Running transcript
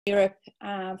Europe,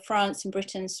 France and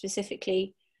Britain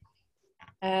specifically.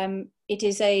 It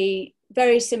is a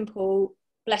very simple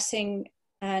blessing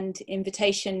and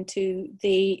invitation to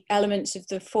the elements of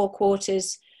the 4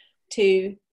 quarters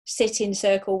to sit in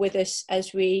circle with us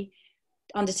as we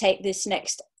undertake this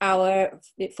next hour,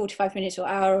 45 minutes or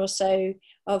hour or so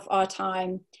of our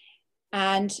time.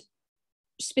 And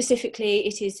specifically,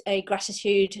 it is a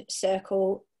gratitude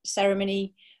circle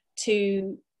ceremony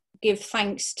to give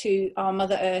thanks to our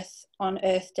Mother Earth on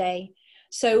Earth Day.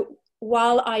 So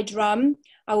while I drum,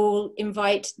 I will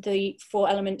invite the 4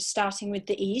 elements, starting with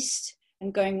the east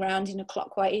and going round in a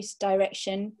clockwise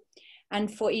direction.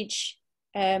 And for each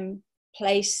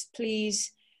place,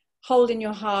 please hold in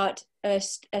your heart a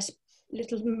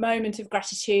little moment of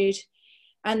gratitude.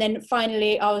 And then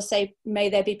finally, I will say, may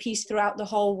there be peace throughout the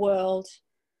whole world.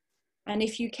 And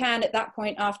if you can, at that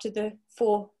point, after the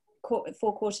 4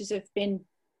 quarters have been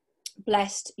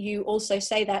blessed, you also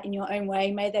say that in your own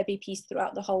way, may there be peace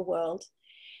throughout the whole world.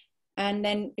 And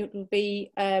then it will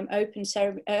be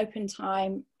open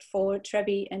time for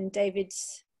Trebbe and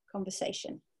David's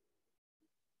conversation.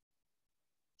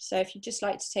 So if you'd just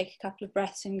like to take a couple of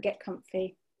breaths and get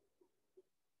comfy.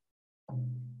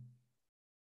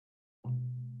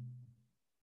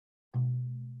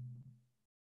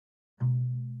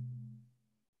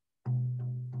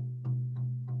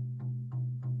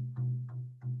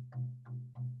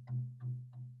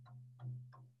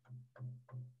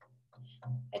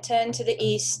 I turn to the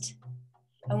east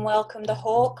and welcome the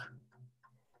hawk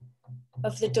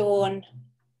of the dawn,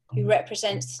 who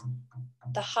represents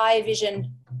the high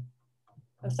vision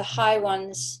of the high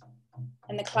ones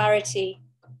and the clarity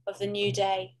of the new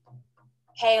day.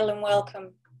 Hail and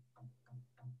welcome.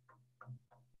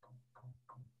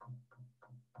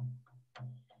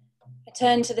 I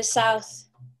turn to the south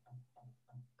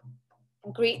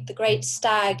and greet the great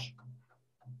stag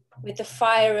with the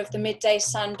fire of the midday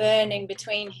sun burning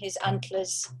between his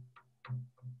antlers.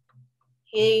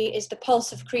 He is the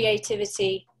pulse of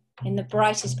creativity in the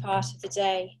brightest part of the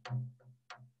day.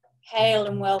 Hail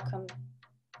and welcome.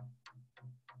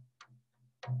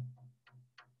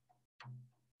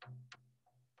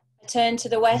 I turn to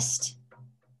the west,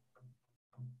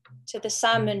 to the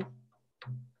salmon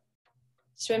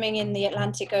swimming in the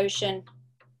Atlantic Ocean,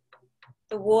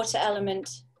 the water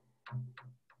element.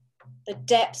 The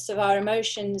depths of our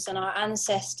emotions and our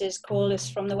ancestors call us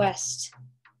from the west.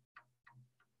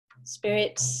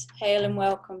 Spirits, hail and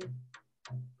welcome.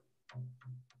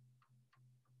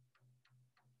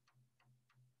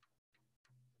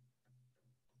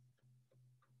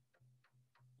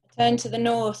 I turn to the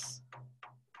north,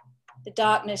 the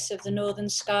darkness of the northern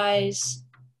skies,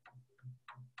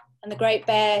 and the great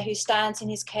bear who stands in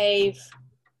his cave.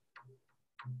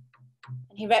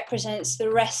 And he represents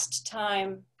the rest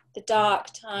time, the dark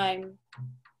time,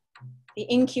 the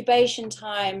incubation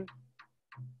time.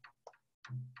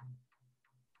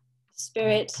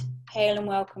 Spirit, hail and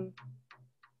welcome.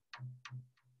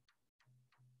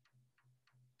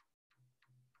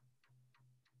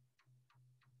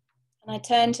 And I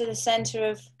turn to the center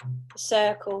of the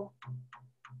circle,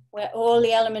 where all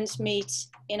the elements meet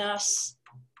in us,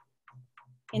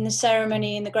 in the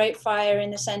ceremony, in the great fire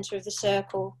in the center of the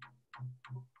circle.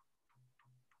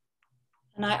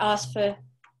 And I ask for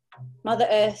Mother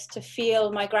Earth to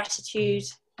feel my gratitude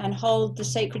and hold the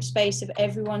sacred space of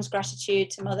everyone's gratitude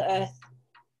to Mother Earth.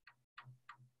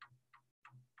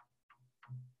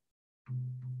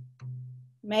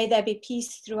 May there be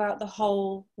peace throughout the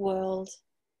whole world.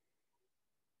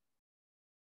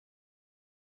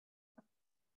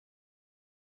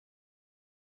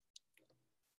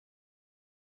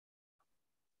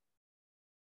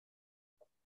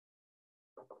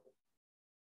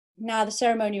 Now the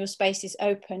ceremonial space is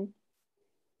open.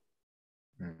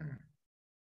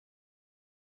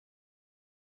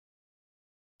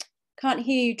 Can't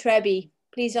hear you, Trebbe.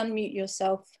 Please unmute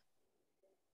yourself.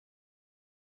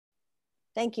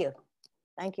 Thank you.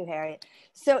 Thank you, Harriet.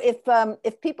 So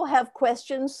if people have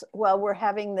questions while we're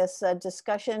having this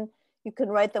discussion, you can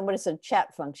write them. What is a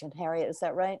chat function? Harriet, is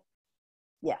that right?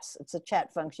 Yes, it's a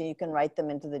chat function. You can write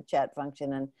them into the chat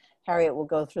function, and Harriet will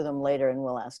go through them later and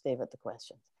we'll ask David the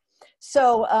questions.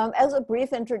 So as a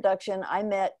brief introduction, I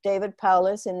met David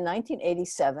Powless in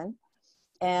 1987,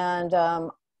 and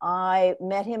I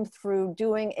met him through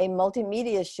doing a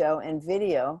multimedia show and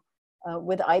video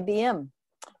with IBM.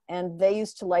 And they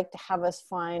used to like to have us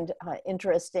find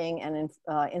interesting and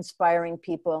inspiring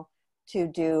people to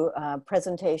do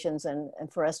presentations and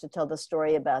for us to tell the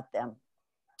story about them.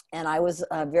 And I was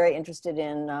very interested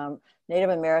in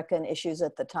Native American issues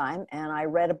at the time. And I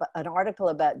read an article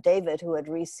about David, who had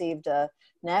received a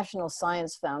National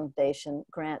Science Foundation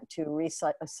grant to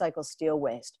recycle steel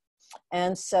waste.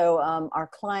 And so our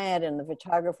client and the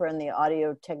photographer and the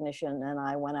audio technician and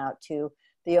I went out to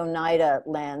the Oneida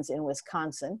lands in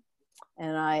Wisconsin.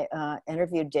 And I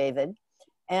interviewed David.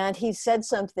 And he said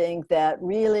something that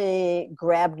really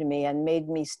grabbed me and made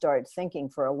me start thinking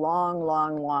for a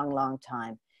long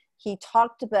time. He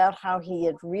talked about how he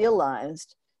had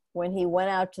realized when he went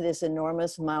out to this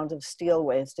enormous amount of steel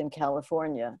waste in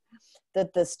California,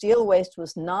 that the steel waste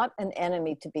was not an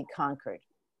enemy to be conquered.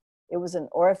 It was an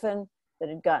orphan that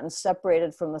had gotten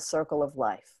separated from the circle of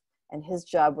life. And his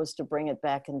job was to bring it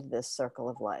back into this circle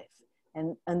of life.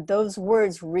 And those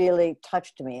words really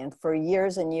touched me. And for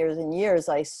years and years and years,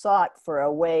 I sought for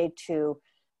a way to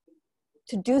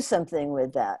do something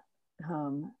with that.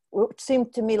 It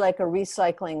seemed to me like a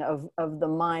recycling of the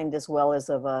mind as well as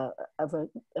of a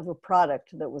product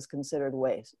that was considered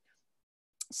waste.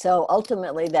 So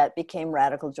ultimately that became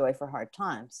Radical Joy for Hard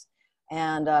Times.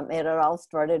 And it all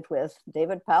started with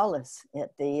David Powless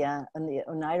at on the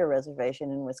Oneida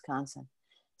Reservation in Wisconsin.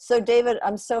 So David,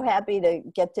 I'm so happy to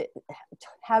get to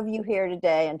have you here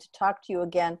today and to talk to you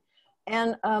again.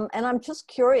 And I'm just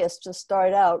curious to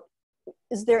start out,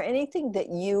 is there anything that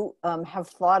you have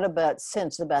thought about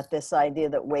since about this idea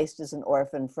that waste is an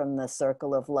orphan from the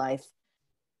circle of life,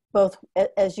 both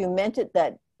as you meant it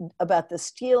that about the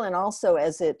steel and also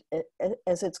as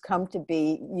it's come to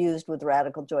be used with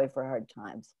Radical Joy for Hard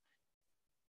Times?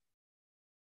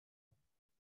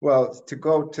 Well, to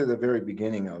go to the very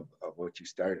beginning of what you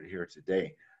started here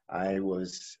today, I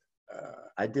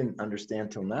didn't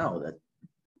understand till now that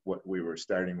what we were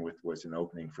starting with was an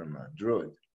opening from a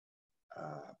Druid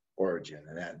origin,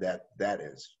 and that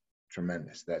is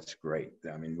tremendous. That's great.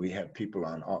 I mean, we have people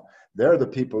on all. They're the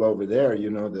people over there.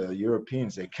 You know, the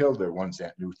Europeans. They killed their ones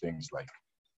that knew things like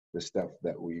the stuff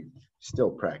that we still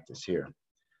practice here.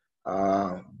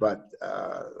 But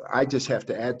I just have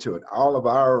to add to it. All of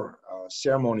our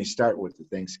ceremonies start with the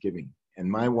Thanksgiving. And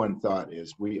my one thought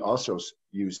is we also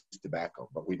use tobacco,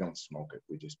 but we don't smoke it.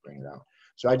 We just bring it out.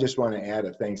 So I just want to add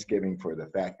a Thanksgiving for the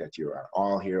fact that you are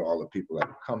all here, all the people that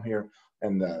have come here,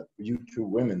 and you two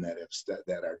women that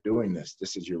are doing this.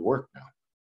 This is your work now.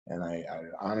 And I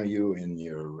honor you in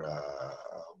your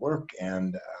work,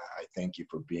 and I thank you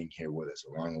for being here with us,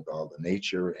 along with all the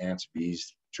nature, ants,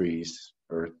 bees, trees,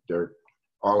 earth, dirt,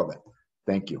 all of it.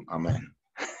 Thank you. Amen.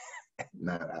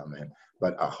 Not amen,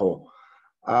 but aho.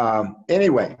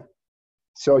 Anyway,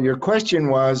 so your question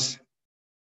was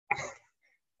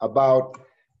about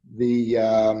the,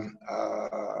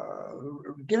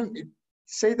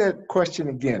 say that question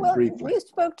again, briefly. You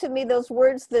spoke to me those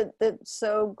words that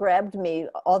so grabbed me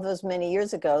all those many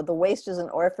years ago. The waste is an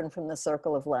orphan from the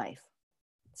circle of life.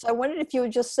 So I wondered if you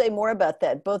would just say more about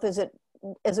that, both as it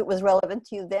was relevant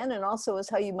to you then and also as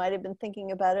how you might have been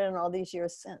thinking about it in all these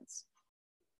years since.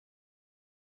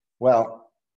 Well,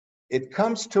 it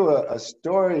comes to a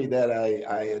story that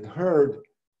I had heard.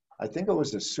 I think it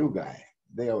was a Sioux guy.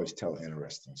 They always tell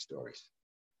interesting stories.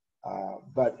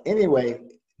 But anyway,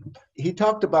 he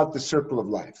talked about the circle of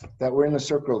life, that we're in the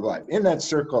circle of life. In that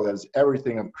circle is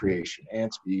everything of creation,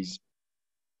 ants, bees.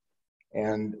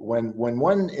 And when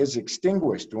one is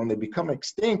extinguished, when they become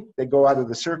extinct, they go out of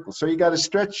the circle. So you got to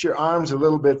stretch your arms a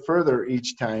little bit further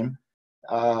each time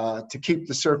to keep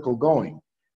the circle going.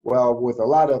 Well, with a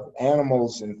lot of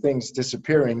animals and things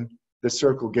disappearing, the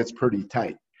circle gets pretty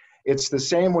tight. It's the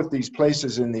same with these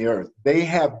places in the earth. They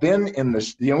have been in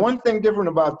this. The one thing different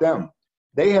about them,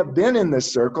 they have been in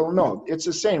this circle. No, it's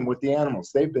the same with the animals.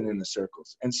 They've been in the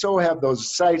circles. And so have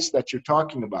those sites that you're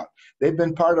talking about. They've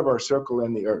been part of our circle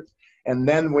in the earth. And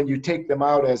then when you take them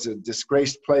out as a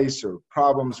disgraced place or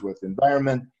problems with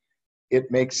environment,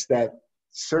 it makes that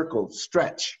circle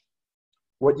stretch.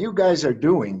 What you guys are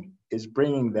doing is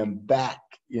bringing them back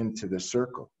into the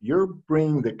circle. You're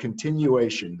bringing the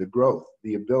continuation, the growth,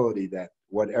 the ability that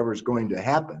whatever's going to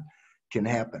happen can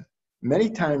happen. Many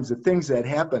times the things that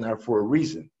happen are for a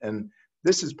reason, and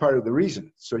this is part of the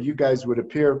reason. So you guys would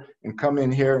appear and come in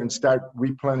here and start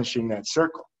replenishing that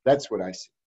circle. That's what I see.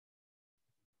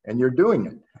 And you're doing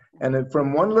it. And then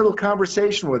from one little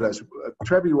conversation with us,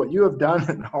 Trebbe, what you have done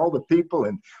and all the people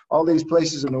and all these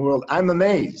places in the world, I'm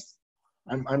amazed.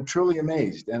 I'm truly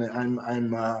amazed, and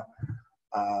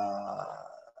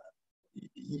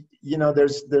you know,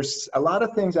 there's a lot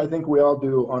of things I think we all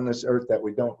do on this earth that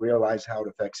we don't realize how it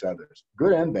affects others,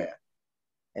 good and bad.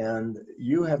 And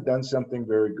you have done something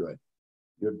very good.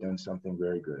 You have done something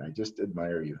very good. I just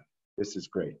admire you. This is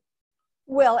great.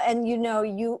 Well, and you know,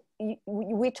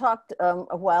 we talked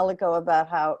a while ago about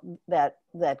how that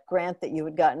grant that you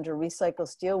had gotten to recycle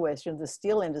steel waste, the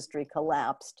steel industry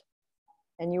collapsed,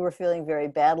 and you were feeling very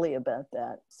badly about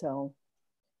that. So,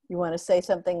 you want to say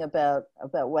something about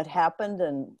what happened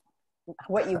and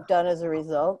what you've done as a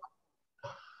result?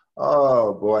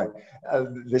 Oh boy,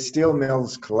 the steel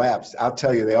mills collapsed. I'll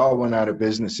tell you, they all went out of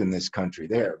business in this country.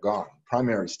 They are gone.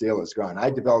 Primary steel is gone. I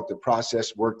developed a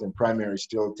process, worked in primary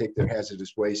steel, take their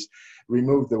hazardous waste,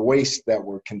 remove the waste that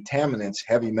were contaminants,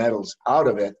 heavy metals out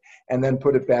of it, and then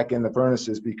put it back in the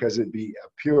furnaces because it'd be a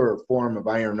pure form of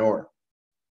iron ore.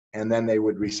 And then they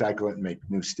would recycle it and make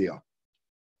new steel.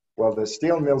 Well, the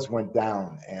steel mills went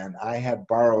down, and I had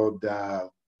borrowed,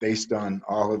 based on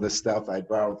all of the stuff, I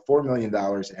borrowed $4 million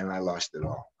and I lost it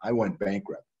all. I went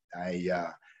bankrupt.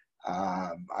 I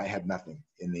had nothing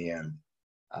in the end.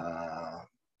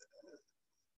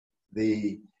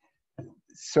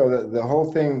 So the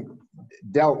whole thing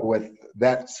dealt with,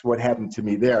 that's what happened to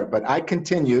me there. But I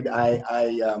continued. I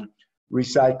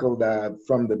recycled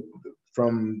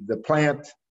from the plant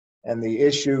and the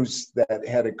issues that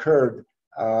had occurred.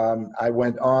 I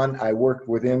went on. I worked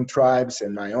within tribes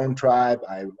in my own tribe.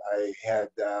 I had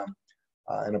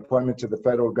an appointment to the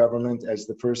federal government as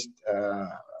the first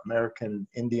American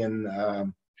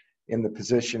Indian in the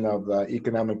position of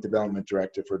Economic Development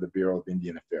Director for the Bureau of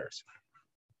Indian Affairs.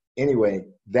 Anyway,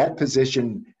 that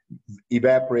position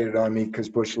evaporated on me because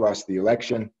Bush lost the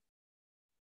election.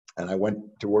 And I went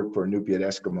to work for Inupiat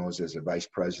Eskimos as a vice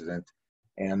president.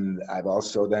 And I've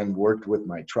also then worked with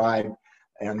my tribe.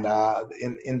 And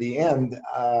in the end,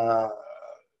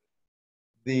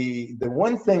 the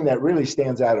one thing that really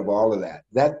stands out of all of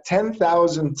that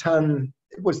 10,000 ton,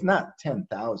 it was not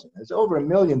 10,000, it's over 1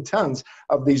 million tons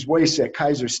of these wastes at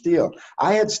Kaiser Steel.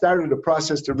 I had started a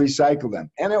process to recycle them,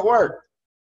 and it worked.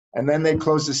 And then they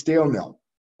closed the steel mill.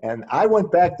 And I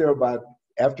went back there about,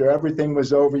 after everything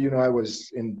was over, you know, I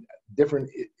was in different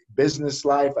business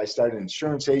life. I started an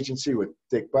insurance agency with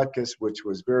Dick Butkus, which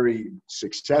was very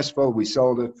successful. We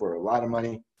sold it for a lot of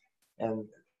money, and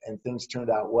things turned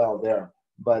out well there.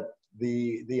 But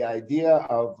the idea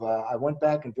of, I went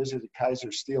back and visited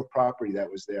Kaiser Steel property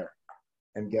that was there.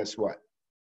 And guess what?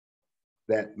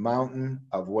 That mountain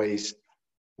of waste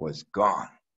was gone.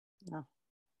 No.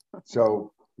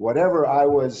 So whatever I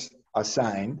was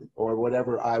assigned or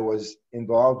whatever I was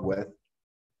involved with,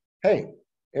 hey,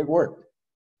 it worked.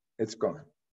 It's gone.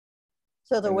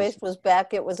 So the waste was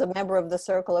back. It was a member of the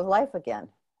circle of life again.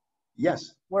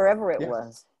 Yes. Wherever it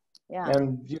was. Yeah.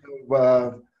 And, you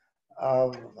know,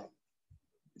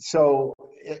 so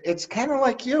it's kind of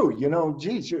like you know,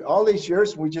 geez, all these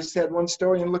years, we just had one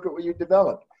story and look at what you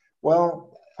developed.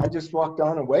 Well, I just walked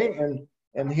on away,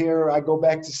 and here I go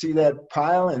back to see that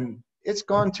pile, and it's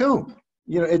gone too.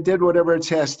 You know, it did whatever it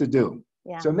has to do.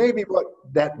 Yeah. So maybe what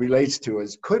that relates to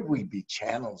is, could we be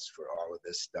channels for all of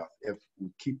this stuff if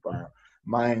we keep our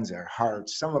minds, our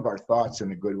hearts, some of our thoughts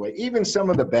in a good way, even some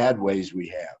of the bad ways we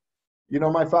have. You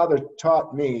know, my father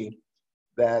taught me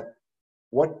that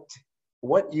what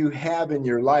you have in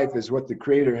your life is what the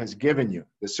Creator has given you,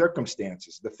 the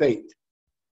circumstances, the fate.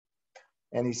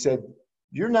 And he said,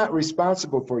 you're not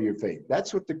responsible for your fate.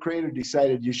 That's what the Creator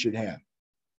decided you should have.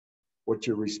 What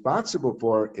you're responsible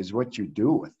for is what you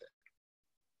do with it.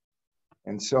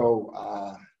 And so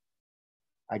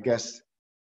I guess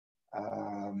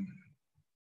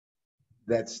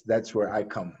that's where I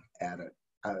come at it.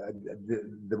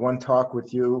 The one talk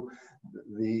with you,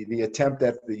 the attempt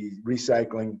at the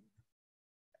recycling,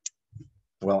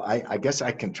 well, I guess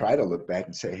I can try to look back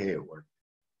and say, hey, it worked.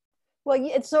 Well,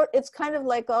 it's kind of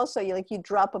like also you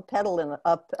drop a pebble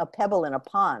in a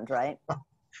pond, right?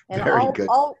 And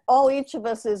all each of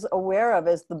us is aware of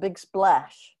is the big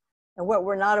splash, and what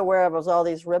we're not aware of is all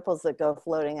these ripples that go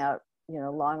floating out, you know,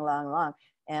 long.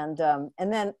 And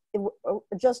then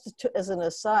as an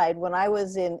aside, when I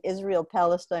was in Israel,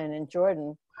 Palestine, and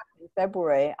Jordan in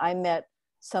February, I met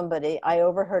somebody. I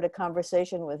overheard a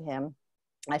conversation with him.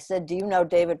 I said, do you know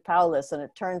David Powless? And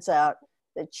it turns out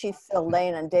that Chief Phil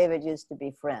Lane and David used to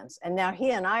be friends. And now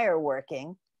he and I are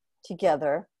working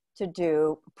together to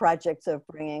do projects of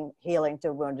bringing healing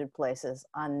to wounded places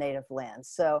on native lands.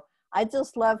 So I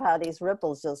just love how these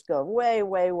ripples just go way,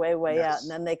 way, way, way yes. out, and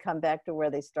then they come back to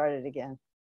where they started again.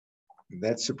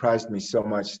 That surprised me so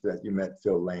much that you met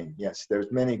Phil Lane. Yes,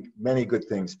 there's many, many good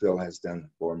things Phil has done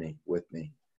for me, with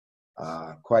me.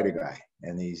 Quite a guy,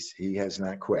 and he has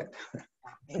not quit.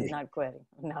 He's not quitting,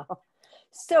 no.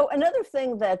 So another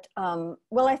thing that,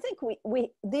 well, I think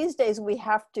we these days we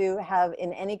have to have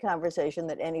in any conversation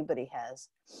that anybody has,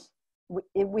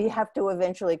 we have to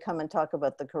eventually come and talk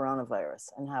about the coronavirus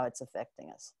and how it's affecting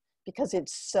us, because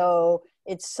it's so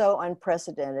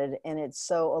unprecedented and it's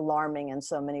so alarming in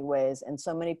so many ways, and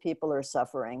so many people are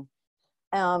suffering.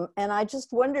 And I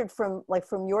just wondered, from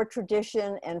your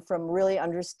tradition and from really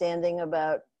understanding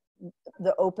about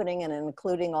the opening and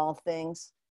including all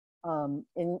things,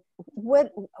 in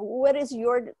what is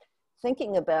your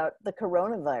thinking about the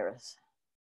coronavirus?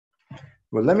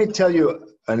 Well, let me tell you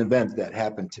an event that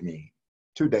happened to me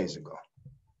 2 days ago.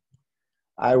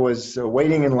 I was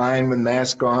waiting in line with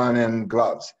mask on and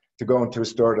gloves to go into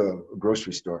a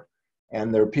grocery store.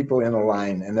 And there were people in a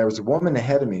line, and there was a woman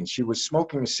ahead of me, and she was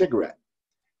smoking a cigarette.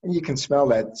 And you can smell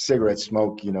that cigarette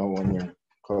smoke, you know, when you're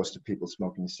close to people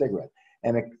smoking a cigarette.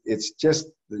 And it's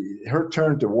just her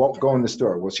turn to go in the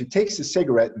store. Well, she takes the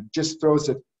cigarette and just throws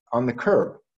it on the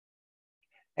curb.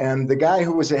 And the guy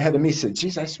who was ahead of me said,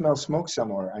 "Geez, I smell smoke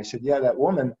somewhere." I said, "Yeah, that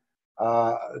woman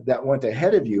that went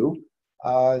ahead of you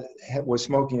was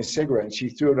smoking a cigarette, and she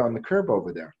threw it on the curb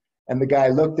over there." And the guy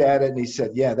looked at it and he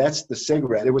said, "Yeah, that's the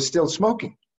cigarette. It was still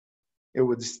smoking.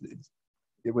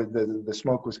 The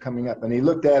smoke was coming up." And he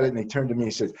looked at it and he turned to me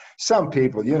and said, "Some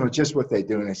people, you know, just what they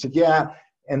do." And I said, "Yeah."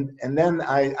 And then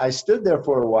I stood there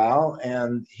for a while,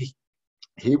 and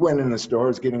he went in the store. It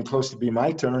was getting close to be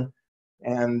my turn.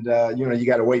 And, you know, you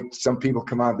got to wait. Some people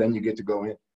come out, then you get to go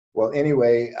in. Well,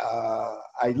 anyway,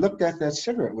 I looked at that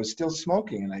cigarette. It was still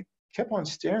smoking, and I kept on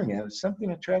staring at it.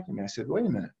 Something attracted me. I said, "Wait a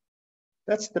minute.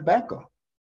 That's tobacco."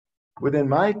 Within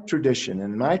my tradition,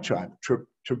 in my tribe,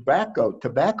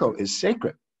 tobacco is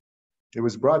sacred. It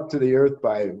was brought to the earth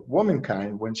by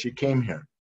womankind when she came here.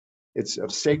 It's a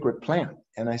sacred plant.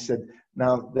 And I said,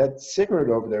 now that cigarette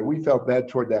over there, we felt bad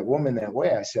toward that woman that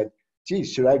way. I said,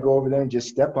 "Geez, should I go over there and just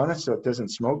step on it so it doesn't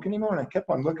smoke anymore?" And I kept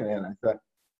on looking at it. And I thought,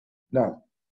 no.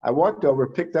 I walked over,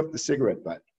 picked up the cigarette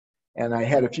butt, and I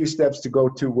had a few steps to go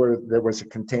to where there was a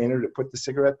container to put the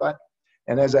cigarette butt.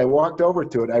 And as I walked over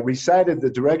to it, I recited the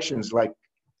directions like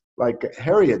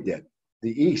Harriet did: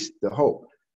 the east, the hope;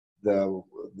 the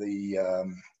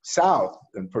south,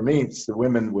 and for me, it's the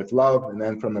women with love; and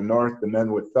then from the north, the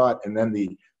men with thought; and then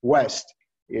the west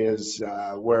is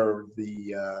where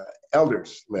the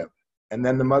elders live. And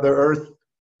then the Mother Earth,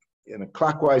 in a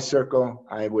clockwise circle,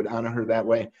 I would honor her that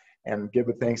way and give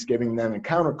a Thanksgiving then. And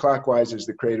counterclockwise is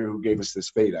the Creator who gave us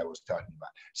this fate I was talking about.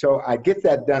 So I get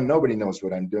that done. Nobody knows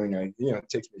what I'm doing. It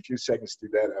takes me a few seconds to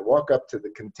do that. I walk up to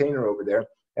the container over there,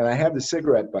 and I have the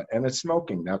cigarette butt, and it's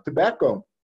smoking. Now, tobacco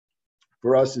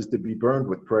for us is to be burned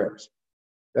with prayers.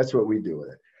 That's what we do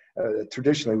with it.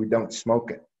 Traditionally, we don't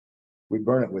smoke it. We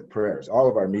burn it with prayers. All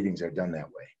of our meetings are done that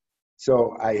way.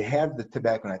 So I had the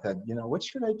tobacco, and I thought, you know, what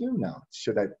should I do now?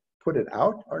 Should I put it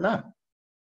out or not?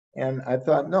 And I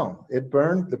thought, no, it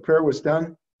burned. The prayer was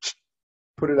done.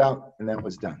 Put it out, and that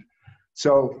was done.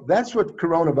 So that's what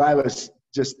coronavirus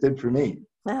just did for me.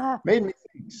 Made me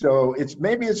think. So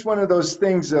maybe it's one of those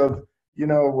things of, you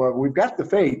know, we've got the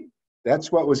faith.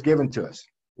 That's what was given to us.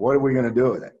 What are we going to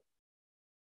do with it?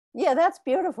 Yeah, that's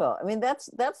beautiful. I mean, that's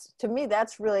to me,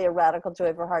 that's really a radical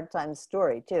joy for hard times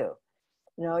story too.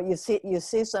 You know, you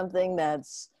see something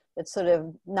that's sort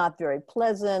of not very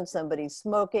pleasant. Somebody's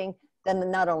smoking.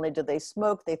 Then not only do they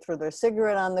smoke, they throw their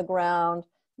cigarette on the ground.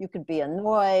 You could be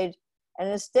annoyed, and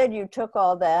instead you took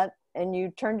all that and you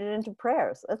turned it into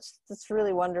prayers. That's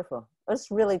really wonderful.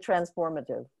 That's really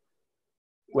transformative.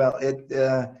 Well,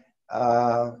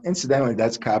 incidentally,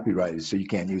 that's copyrighted, so you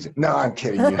can't use it. No, I'm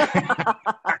kidding you.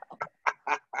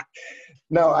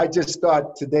 No, I just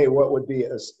thought today, what would be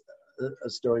a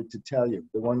story to tell you?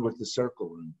 The one with the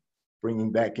circle and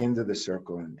bringing back into the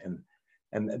circle,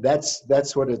 and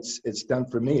that's what it's done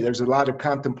for me. There's a lot of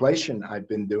contemplation I've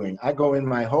been doing. I go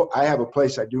in I have a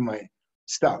place I do my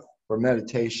stuff for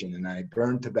meditation, and I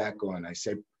burn tobacco, and I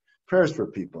say prayers for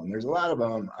people. And there's a lot of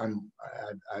them.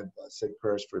 I say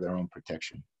prayers for their own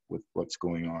protection with what's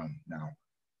going on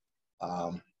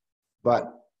now.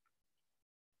 But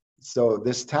so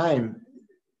this time,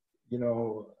 you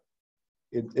know,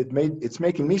 it's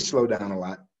making me slow down a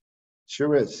lot.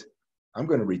 Sure is. I'm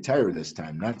going to retire this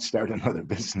time, not start another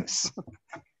business.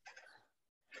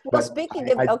 Well,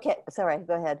 speaking of, okay, sorry,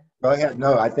 go ahead. Go ahead.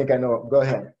 No, I think I know. Go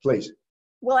ahead, please.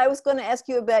 Well, I was going to ask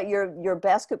you about your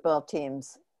basketball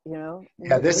teams, you know.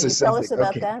 Yeah, this is something. Tell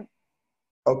us about that.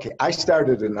 Okay, I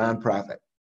started a nonprofit.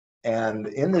 And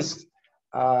in this,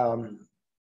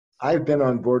 I've been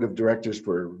on board of directors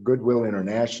for Goodwill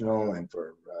International and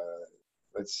for,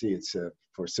 it's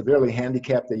for severely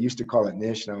handicapped. They used to call it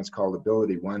NISH, now it's called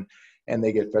Ability One. And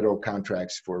they get federal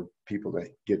contracts for people to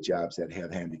get jobs that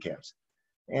have handicaps.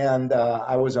 And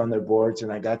I was on their boards,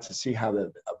 and I got to see how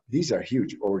these are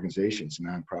huge organizations,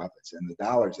 nonprofits, and the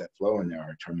dollars that flow in there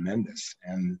are tremendous,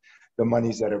 and the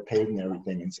monies that are paid and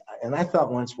everything. And I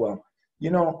thought once, well, you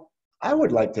know, I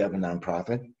would like to have a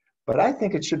nonprofit, but I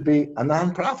think it should be a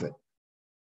nonprofit.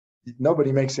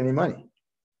 Nobody makes any money.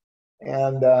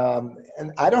 And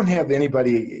I don't have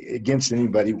anybody against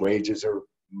anybody, wages or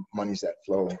monies that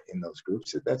flow in those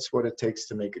groups. That's what it takes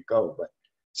to make it go. But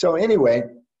so anyway,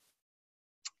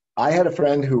 I had a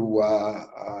friend who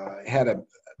had a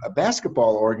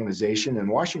basketball organization in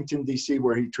Washington, D.C.,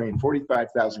 where he trained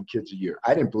 45,000 kids a year.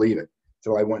 I didn't believe it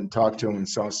until I went and talked to him and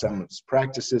saw some of his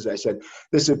practices. I said,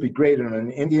 this would be great on an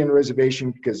Indian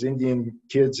reservation because Indian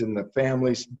kids and the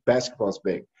families, basketball's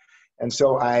big. And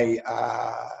so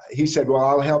he said, well,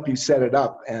 I'll help you set it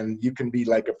up and you can be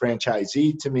like a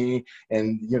franchisee to me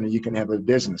and, you know, you can have a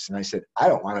business. And I said, I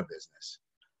don't want a business.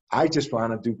 I just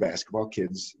want to do basketball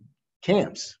kids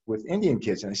camps with Indian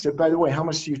kids. And I said, by the way, how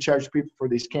much do you charge people for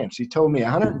these camps? He told me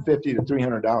 $150 to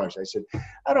 $300. I said,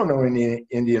 I don't know any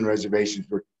Indian reservations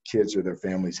where kids or their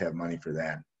families have money for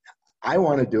that. I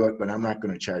want to do it, but I'm not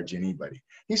going to charge anybody.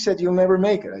 He said, you'll never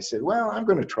make it. I said, well, I'm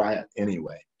going to try it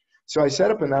anyway. So I set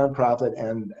up a nonprofit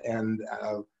and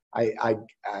I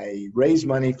raised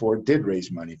money for it, did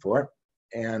raise money for it.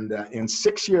 And in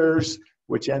 6 years,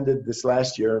 which ended this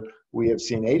last year, we have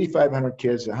seen 8,500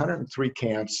 kids, 103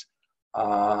 camps,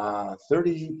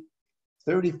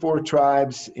 34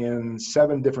 tribes in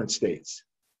 7 different states.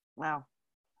 Wow.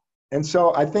 And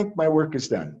so I think my work is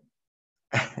done.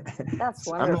 That's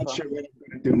wonderful. I'm not sure what I'm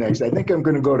going to do next. I think I'm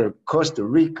going to go to Costa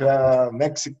Rica,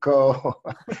 Mexico,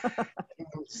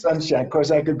 sunshine. Of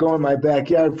course, I could go in my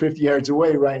backyard 50 yards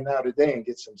away right now today and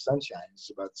get some sunshine.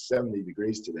 It's about 70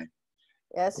 degrees today.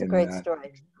 Yeah, it's a great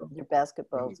story, your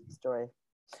basketball story.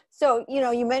 So, you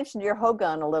know, you mentioned your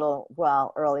hogan a little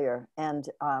while earlier. And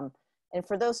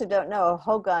for those who don't know,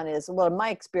 hogan is, well, in my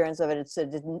experience of it, it's a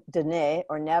Dene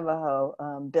or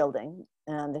Navajo building.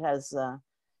 And it has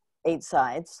 8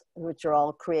 sides, which are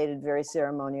all created very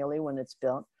ceremonially when it's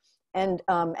built. And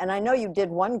I know you did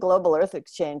one global earth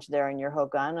exchange there in your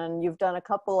hogan, and you've done a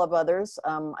couple of others,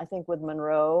 I think with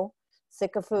Monroe,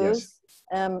 Sickafus.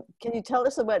 Yes. Can you tell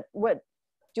us about what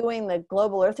doing the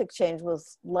global earth exchange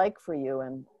was like for you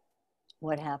and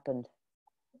what happened?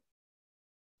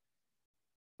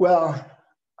 Well,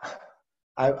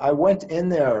 I went in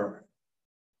there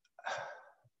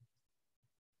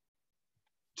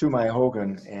to my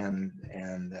hogan, and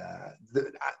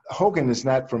the hogan is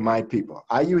not for my people.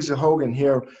 I use a hogan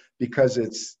here because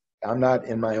I'm not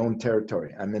in my own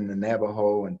territory. I'm in the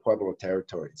Navajo and Pueblo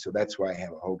territory, so that's why I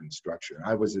have a hogan structure.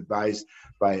 I was advised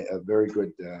by a very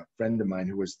good friend of mine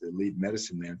who was the lead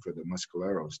medicine man for the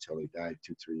Mescaleros till he died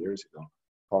 2-3 years ago,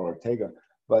 Paul Ortega.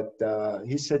 But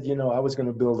he said, you know, I was going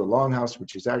to build a longhouse,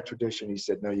 which is our tradition. He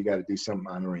said, no, you got to do something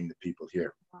honoring the people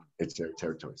here. It's their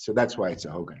territory. So that's why it's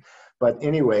a hogan. But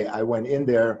anyway, I went in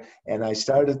there and I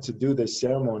started to do this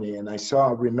ceremony, and I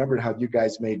remembered how you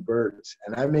guys made birds.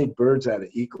 And I made birds out of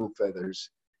eagle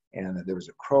feathers. And there was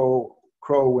a crow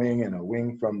wing and a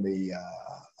wing from the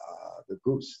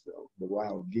goose, the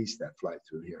wild geese that fly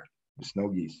through here, the snow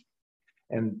geese.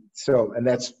 And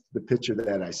that's the picture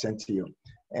that I sent to you.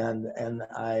 And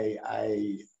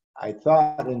I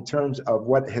thought in terms of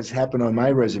what has happened on my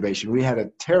reservation. We had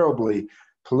a terribly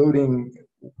polluting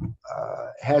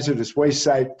hazardous waste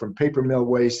site from paper mill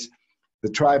waste. The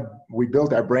tribe, we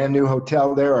built our brand new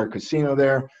hotel there, our casino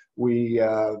there. We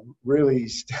really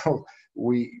still,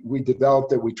 we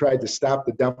developed it. We tried to stop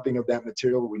the dumping of that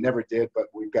material. We never did, but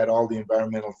we've got all the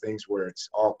environmental things where it's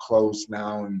all closed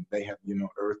now and they have, you know,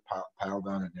 earth piled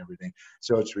on it and everything.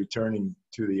 So it's returning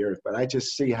to the earth. But I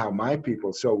just see how my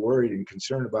people, so worried and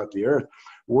concerned about the earth,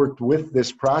 worked with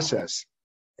this process.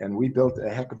 And we built a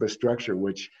heck of a structure,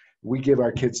 which we give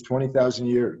our kids $20,000 a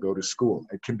year to go to school.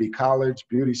 It can be college,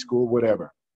 beauty school,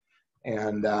 whatever.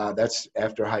 And that's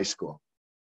after high school.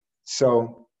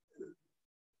 So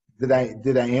did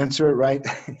I answer it right?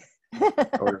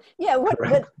 Yeah,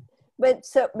 but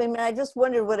so I mean, I just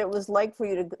wondered what it was like for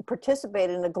you to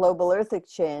participate in a global earth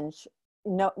exchange.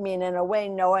 No, I mean, in a way,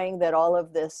 knowing that all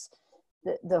of this,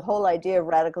 the whole idea of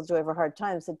Radicals Who Have a Hard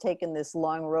Times had taken this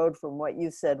long road from what you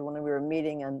said when we were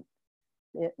meeting on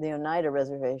the Oneida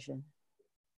Reservation.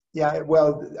 Yeah,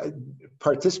 well,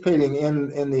 participating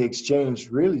in the exchange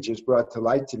really just brought to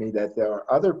light to me that there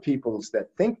are other peoples that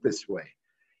think this way.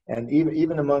 And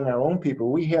even among our own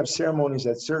people, we have ceremonies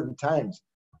at certain times,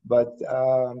 but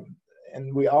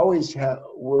and we always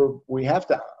we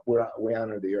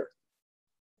honor the earth.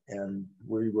 And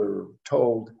we were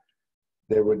told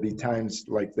there would be times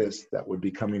like this that would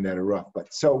be coming that are rough.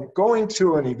 But so going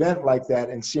to an event like that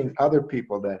and seeing other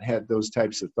people that had those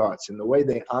types of thoughts and the way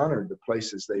they honored the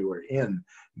places they were in,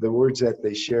 the words that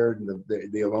they shared, and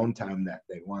the alone time that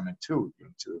they wanted to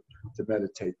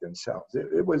meditate themselves.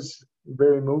 It was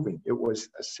very moving. It was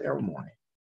a ceremony.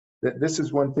 This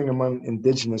is one thing among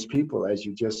indigenous people, as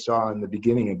you just saw in the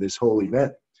beginning of this whole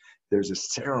event. There's a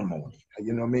ceremony.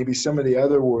 You know, maybe some of the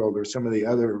other world or some of the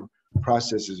other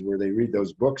processes where they read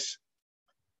those books,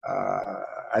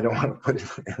 I don't want to put it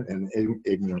in an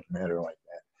ignorant matter like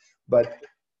that. But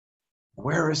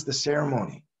where is the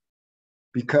ceremony?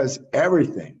 Because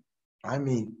everything, I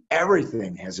mean,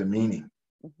 everything has a meaning.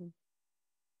 Mm-hmm.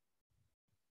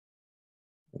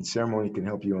 And ceremony can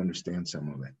help you understand some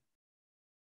of it.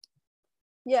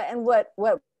 Yeah, and what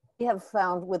we have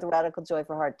found with Radical Joy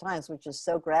for Hard Times, which is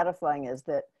so gratifying, is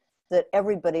that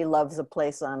everybody loves a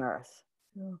place on earth.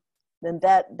 Yeah. And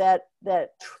that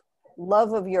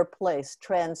love of your place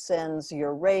transcends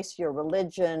your race, your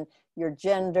religion, your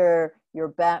gender, your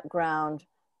background,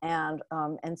 and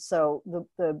so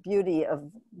the beauty of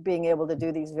being able to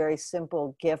do these very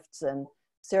simple gifts and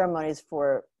ceremonies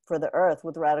for the earth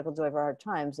with Radical Joy for Hard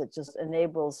Times, it just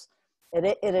enables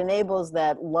it enables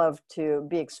that love to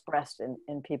be expressed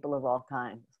in people of all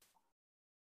kinds.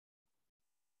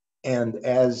 And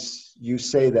as you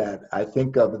say that, I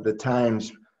think of the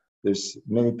times there's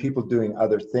many people doing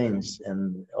other things,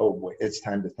 and oh, it's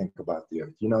time to think about the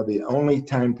earth. You know, the only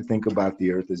time to think about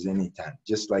the earth is anytime,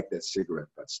 just like that cigarette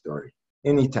butt story.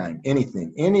 Anytime,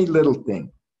 anything, any little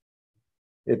thing.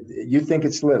 You think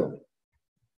it's little.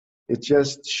 It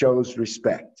just shows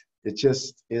respect. It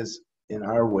just is, in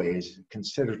our ways,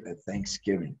 considered a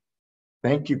Thanksgiving.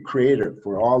 Thank you, Creator,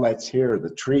 for all that's here,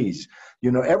 the trees.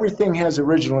 You know, everything has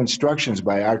original instructions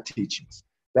by our teachings.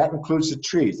 That includes the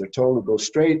trees. They're told to go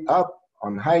straight up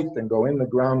on height and go in the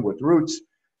ground with roots.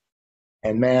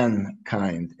 And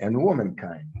mankind and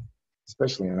womankind,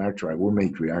 especially in our tribe, we're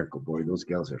matriarchal. Boy, those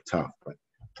gals are tough, but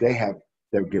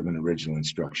they're given original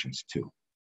instructions too,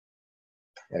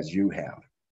 as you have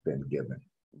been given.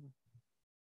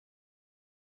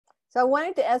 So I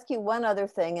wanted to ask you one other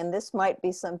thing, and this might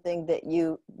be something that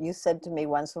you said to me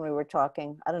once when we were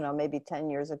talking, I don't know, maybe 10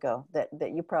 years ago, that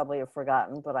you probably have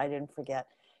forgotten, but I didn't forget.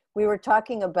 We were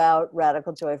talking about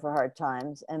Radical Joy for Hard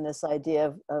Times and this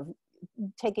idea of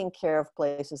taking care of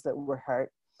places that were hurt.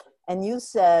 And you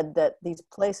said that these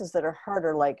places that are hurt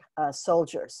are like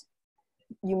soldiers.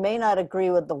 You may not agree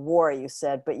with the war, you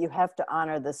said, but you have to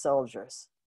honor the soldiers.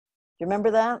 Do you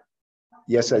remember that?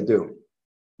 Yes, I do.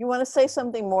 You want to say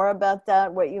something more about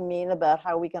that, what you mean about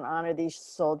how we can honor these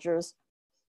soldiers,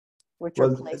 which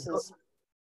are places?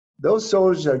 Those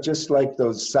soldiers are just like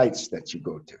those sites that you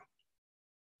go to.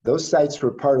 Those sites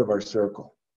were part of our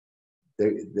circle.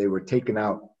 They were taken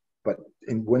out, but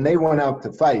when they went out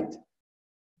to fight,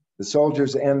 the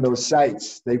soldiers and those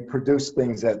sites, they produced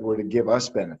things that were to give us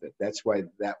benefit. That's why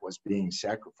that was being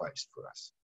sacrificed for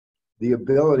us. The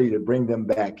ability to bring them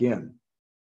back in,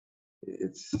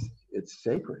 it's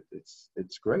sacred.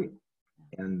 It's great.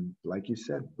 And like you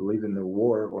said, believe in the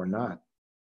war or not,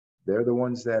 they're the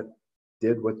ones that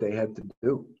did what they had to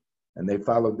do, and they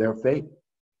followed their fate.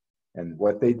 And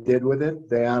what they did with it,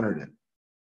 they honored it.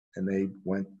 And they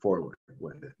went forward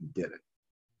with it and did it.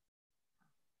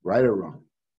 Right or wrong?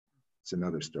 It's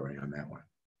another story on that one.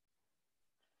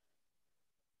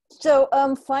 So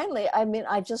finally, I mean,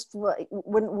 I just,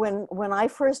 when I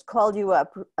first called you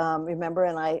up, remember,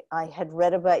 and I had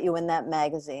read about you in that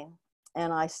magazine,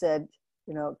 and I said,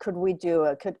 you know, could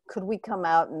we come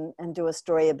out and do a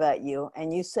story about you?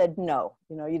 And you said no.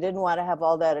 You know, you didn't want to have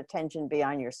all that attention be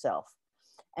on yourself.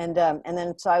 And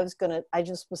then so I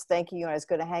just was thanking you, and I was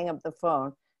going to hang up the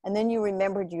phone. And then you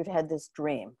remembered you'd had this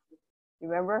dream. You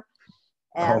remember?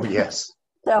 And oh, yes.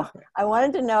 So I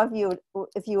wanted to know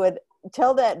if you would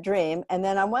tell that dream. And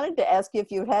then I wanted to ask you if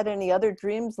you had any other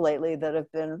dreams lately that have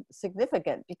been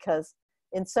significant, because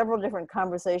in several different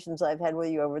conversations I've had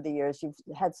with you over the years, you've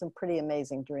had some pretty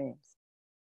amazing dreams.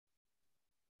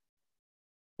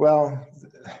 Well,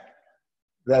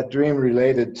 that dream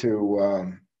related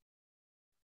to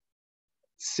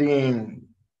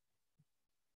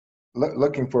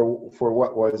looking for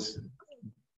what was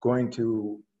going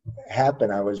to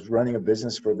happen. I was running a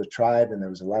business for the tribe, and there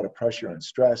was a lot of pressure and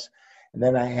stress. And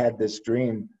then I had this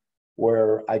dream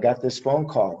where I got this phone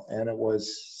call, and it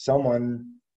was someone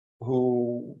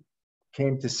who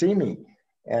came to see me.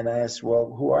 And I asked,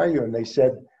 well, who are you? And they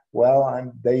said,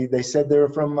 well, they said they were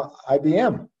from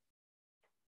IBM.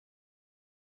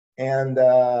 And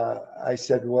I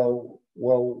said, well,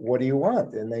 what do you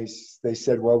want? And they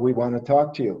said, well, we want to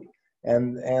talk to you.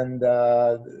 and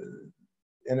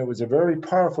it was a very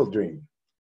powerful dream.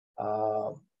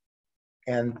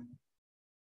 And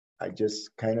I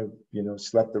just kind of,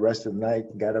 slept the rest of the night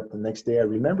and got up the next day. I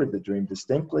remembered the dream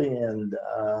distinctly, and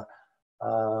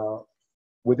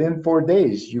within 4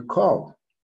 days, you called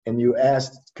and you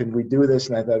asked, "Can we do this?"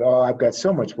 And I thought, "Oh, I've got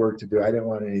so much work to do. I didn't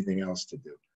want anything else to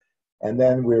do." And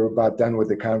then we were about done with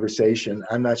the conversation.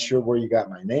 I'm not sure where you got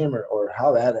my name or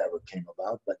how that ever came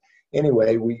about, but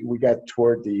anyway, we got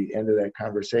toward the end of that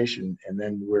conversation, and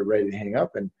then we were ready to hang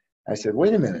up. And I said,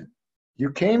 "Wait a minute.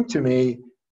 You came to me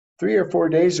 3 or 4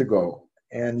 days ago,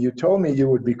 and you told me you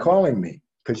would be calling me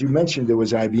because you mentioned it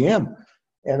was IBM."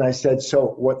 And I said,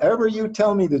 "So whatever you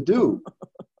tell me to do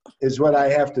is what I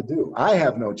have to do. I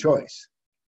have no choice."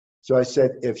 So I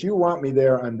said, "If you want me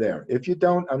there, I'm there. If you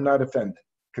don't, I'm not offended,"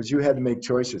 because you had to make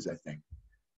choices, I think,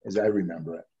 as I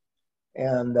remember it.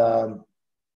 And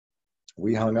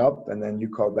we hung up, and then you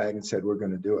called back and said, "We're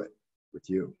going to do it with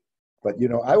you." But,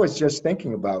 I was just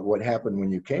thinking about what happened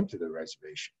when you came to the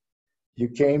reservation. You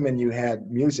came and you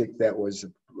had music that was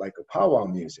like a powwow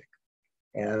music.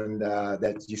 And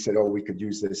that you said, "Oh, we could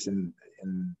use this in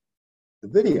the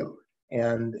video."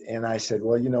 And I said,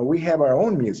 "Well, we have our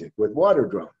own music with water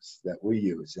drums that we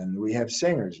use, and we have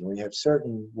singers, and we have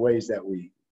certain ways that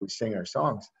we sing our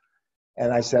songs."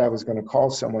 And I said I was going to call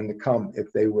someone to come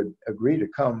if they would agree to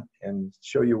come and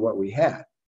show you what we had,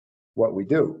 what we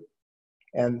do.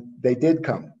 And they did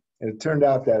come. And it turned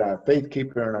out that our faith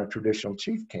keeper and our traditional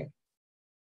chief came.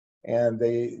 And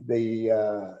they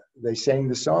sang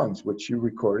the songs, which you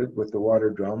recorded with the water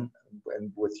drum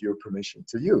and with your permission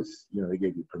to use. They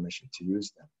gave you permission to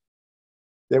use them.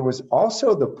 There was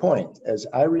also the point, as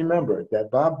I remember,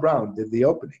 that Bob Brown did the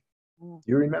opening.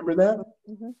 You remember that?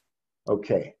 Mm-hmm.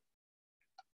 Okay.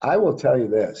 I will tell you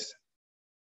this.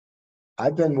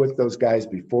 I've been with those guys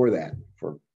before that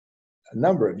for a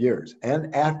number of years,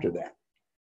 and after that.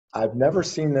 I've never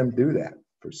seen them do that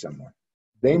for someone.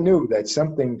 They knew that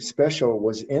something special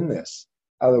was in this.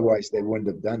 Otherwise, they wouldn't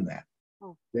have done that.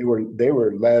 Oh. They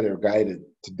were led or guided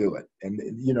to do it. And,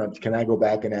 can I go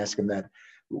back and ask them that?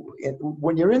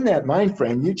 When you're in that mind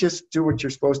frame, you just do what you're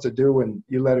supposed to do and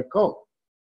you let it go.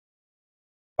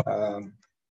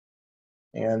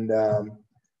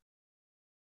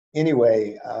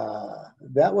 Anyway,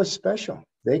 that was special.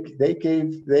 They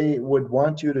would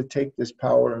want you to take this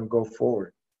power and go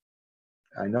forward.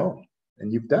 I know,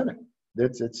 and you've done it.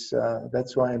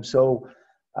 That's why I'm so.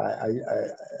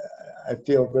 I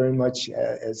feel very much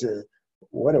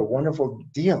what a wonderful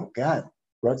deal. God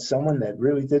brought someone that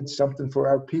really did something for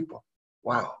our people.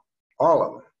 Wow, all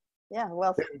of them. Yeah,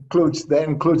 well, that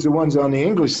includes the ones on the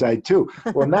English side too.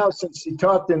 Well, now since he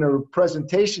talked in a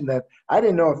presentation that I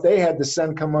didn't know if they had the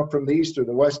sun come up from the east or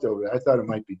the west over there. I thought it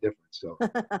might be different. So.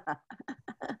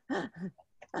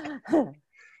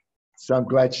 So I'm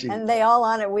glad she. And we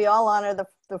all honor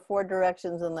the four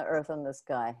directions in the earth and the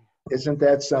sky. Isn't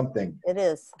that something? It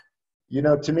is.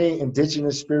 To me,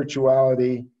 indigenous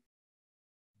spirituality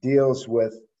deals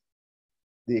with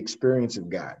the experience of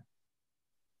God.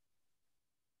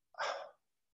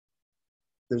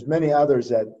 There's many others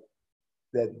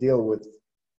that deal with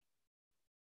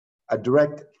a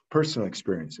direct personal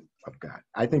experience of God.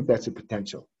 I think that's a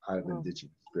potential out of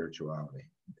indigenous spirituality.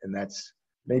 And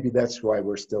maybe that's why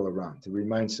we're still around, to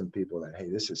remind some people that, hey,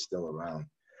 this is still around.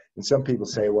 And some people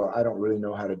say, well, I don't really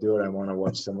know how to do it. I want to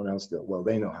watch someone else do it. Well,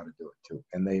 they know how to do it too.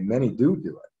 And many do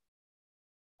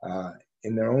it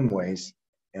in their own ways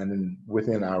and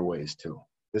within our ways too.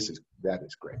 That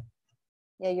is great.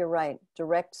 Yeah, you're right.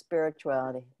 Direct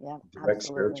spirituality. Yeah. Direct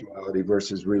absolutely. spirituality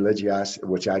versus religiosity,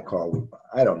 which I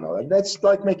don't know. That's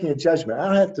like making a judgment. I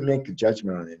don't have to make a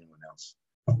judgment on anyone else.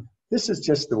 This is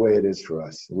just the way it is for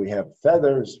us. We have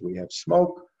feathers, we have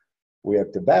smoke, we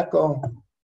have tobacco,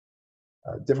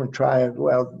 different tribes.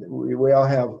 Well, we all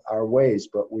have our ways,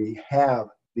 but we have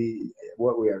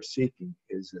what we are seeking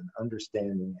is an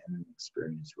understanding and an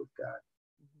experience with God.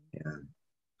 And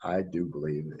I do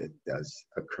believe it does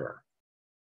occur.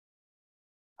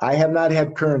 I have not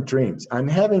had current dreams. I'm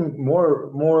having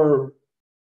more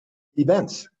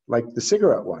events, like the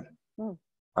cigarette one.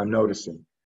 I'm noticing.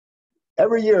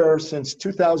 Every year since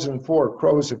 2004,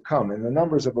 crows have come in the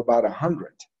numbers of about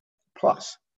 100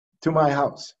 plus to my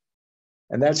house.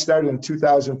 And that started in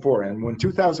 2004. And when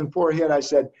 2004 hit, I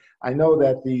said, I know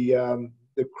that the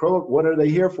crow, what are they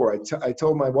here for? I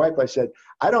told my wife, I said,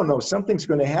 I don't know, something's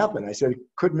going to happen. I said, it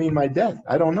could mean my death.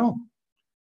 I don't know.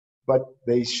 But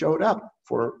they showed up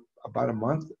for about a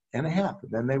month and a half,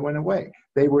 and then they went away.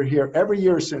 They were here every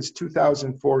year since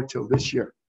 2004 till this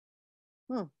year.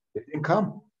 They didn't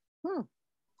come.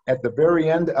 at the very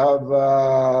end of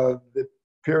the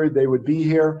period they would be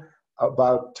here,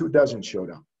 about 24 showed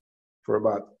up for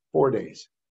about 4 days.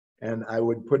 And I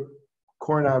would put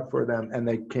corn out for them, and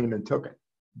they came and took it.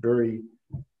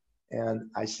 And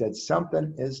I said,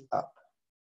 something is up.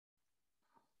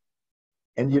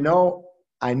 And you know,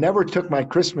 I never took my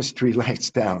Christmas tree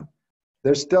lights down.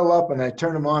 They're still up, and I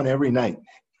turn them on every night.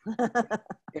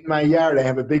 In my yard, I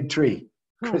have a big tree,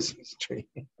 Christmas tree.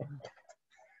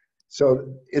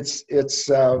 So it's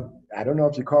I don't know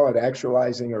if you call it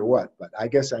actualizing or what, but I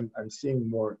guess I'm seeing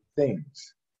more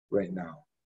things right now.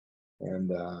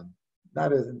 And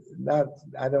I've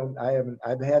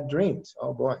had dreams.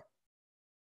 Oh boy,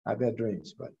 I've had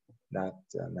dreams, but not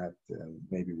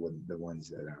maybe the ones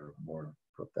that are more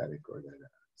prophetic or that.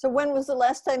 So when was the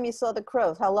last time you saw the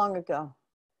crows? How long ago?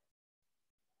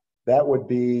 That would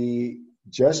be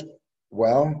just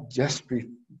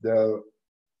the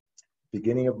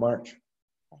beginning of March.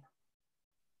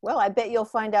 Well, I bet you'll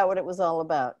find out what it was all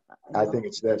about. I think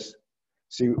it's this.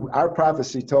 See, our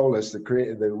prophecy told us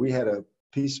that we had a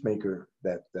peacemaker,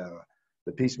 that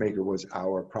the peacemaker was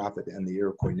our prophet and the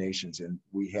Iroquois nations, and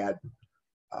we had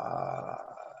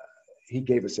he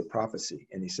gave us a prophecy,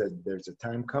 and he said there's a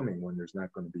time coming when there's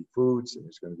not going to be foods and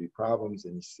there's going to be problems.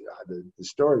 And the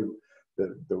story,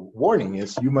 the warning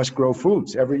is you must grow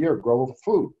foods every year. Grow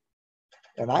food.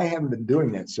 And I haven't been doing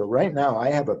that. So right now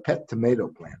I have a pet tomato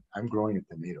plant. I'm growing a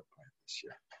tomato plant this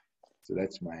year. So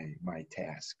that's my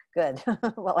task. Good.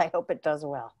 Well, I hope it does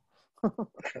well.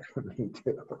 Me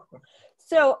too.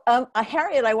 So,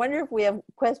 Harriet, I wonder if we have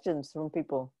questions from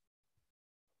people.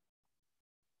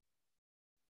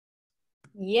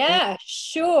 Yeah,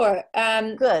 sure.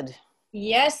 Good.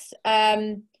 Yes.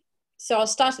 So I'll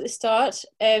start at the start.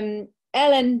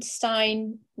 Ellen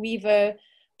Stein Weaver,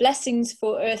 blessings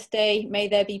for Earth Day. May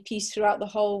there be peace throughout the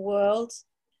whole world.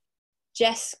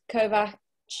 Jess Kovac,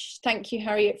 thank you,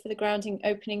 Harriet, for the grounding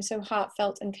opening, so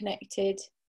heartfelt and connected.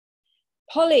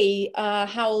 Polly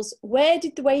Howells, where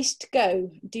did the waste go?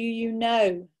 Do you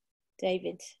know,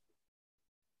 David?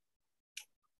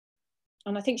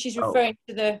 And I think she's referring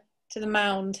to the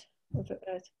mound of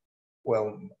Earth.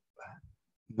 Well,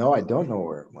 no, I don't know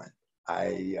where it went.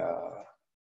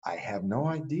 I have no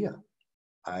idea.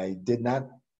 I did not,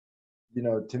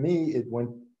 to me, it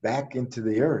went back into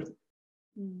the earth.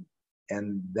 Mm.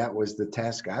 And that was the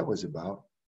task I was about.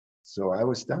 So I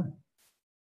was done.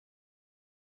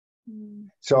 Mm.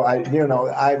 So I'm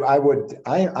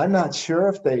not sure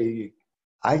if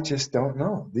I just don't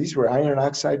know. These were iron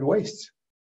oxide wastes.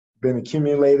 Been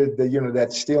accumulated,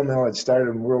 that steel mill had started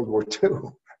in World War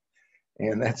II.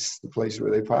 And that's the place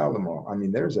where they piled them all. I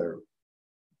mean,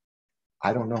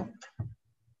 I don't know.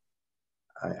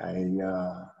 I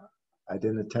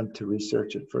didn't attempt to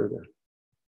research it further.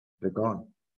 They're gone.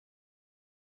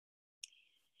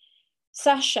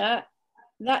 Sasha,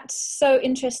 that's so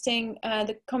interesting.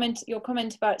 Your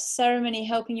comment about ceremony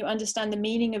helping you understand the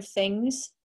meaning of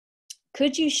things.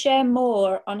 Could you share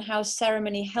more on how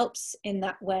ceremony helps in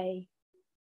that way?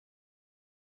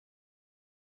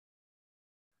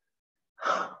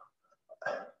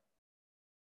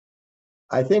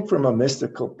 I think from a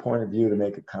mystical point of view, to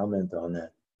make a comment on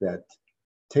that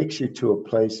takes you to a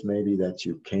place maybe that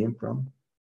you came from,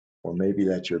 or maybe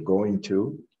that you're going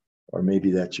to, or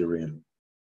maybe that you're in.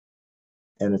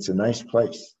 And it's a nice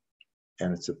place,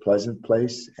 and it's a pleasant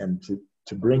place, and to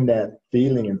bring that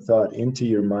feeling and thought into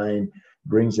your mind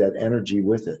brings that energy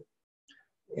with it.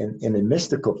 In a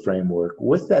mystical framework,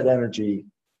 with that energy,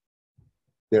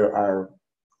 there are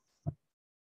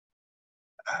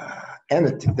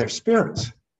they're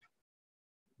spirits.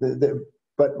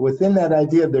 But within that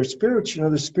idea of their spirits,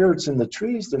 there's spirits in the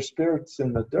trees, there's spirits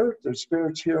in the dirt, there's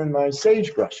spirits here in my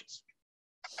sagebrushes.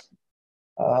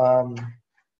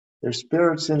 There's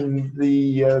spirits in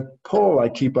the pole I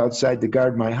keep outside to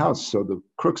guard my house so the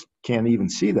crooks can't even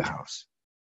see the house.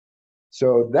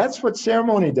 So that's what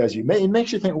ceremony does. It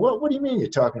makes you think, what do you mean you're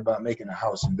talking about making a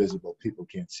house invisible? People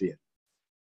can't see it.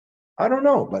 I don't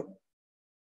know, but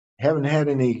haven't had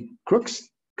any crooks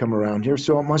come around here,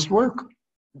 so it must work.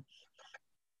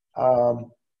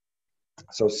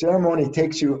 So ceremony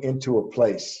takes you into a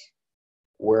place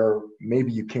where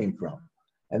maybe you came from,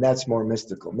 and that's more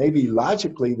mystical. Maybe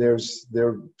logically they're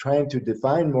trying to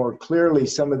define more clearly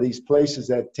some of these places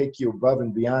that take you above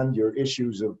and beyond your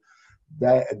issues of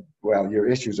your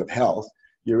issues of health,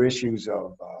 your issues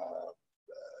of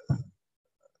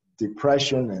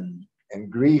depression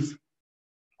and grief.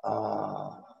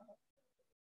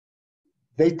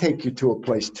 They take you to a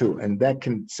place too, and that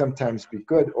can sometimes be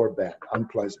good or bad,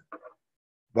 unpleasant.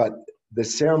 But the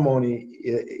ceremony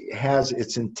has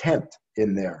its intent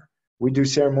in there, We do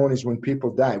ceremonies when people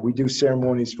die. We do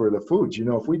ceremonies for the foods. You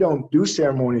know, if we don't do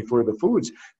ceremony for the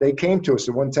foods, they came to us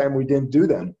the one time we didn't do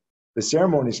them, the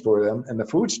ceremonies for them, and the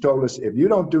foods told us, if you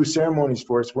don't do ceremonies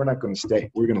for us, we're not going to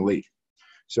stay. We're going to leave.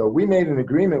 So we made an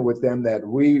agreement with them that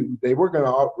they were going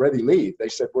to already leave. They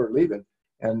said, we're leaving.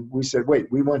 And we said, wait,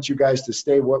 we want you guys to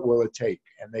stay. What will it take?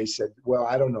 And they said, well,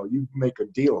 I don't know. You make a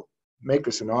deal. Make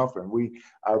us an offer. And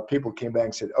our people came back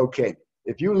and said, okay,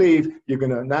 if you leave, you're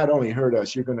going to not only hurt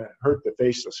us, you're going to hurt the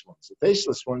faceless ones. The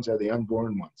faceless ones are the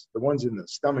unborn ones, the ones in the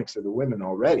stomachs of the women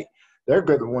already. They're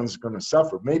the ones going to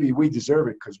suffer. Maybe we deserve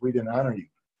it because we didn't honor you.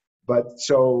 But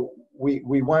so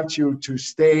we want you to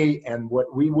stay, and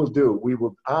what we will do, we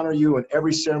will honor you in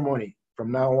every ceremony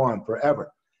from now on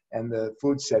forever. And the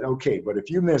food said, okay, but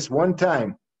if you miss one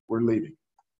time, we're leaving.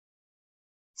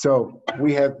 So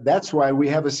that's why we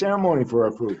have a ceremony for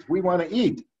our food. We want to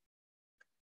eat.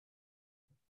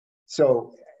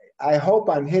 So I hope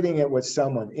I'm hitting it with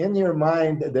someone. In your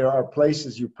mind, there are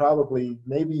places you probably,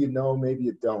 maybe you know, maybe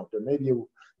you don't, or maybe you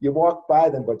walk by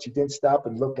them, but you didn't stop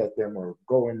and look at them or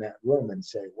go in that room and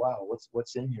say, wow,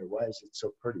 what's in here? Why is it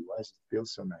so pretty? Why does it feel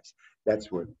so nice? That's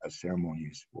what a ceremony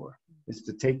is for. It's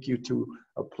to take you to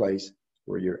a place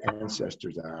where your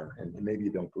ancestors are. And maybe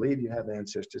you don't believe you have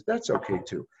ancestors. That's okay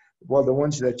too. Well, the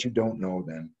ones that you don't know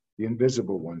then, the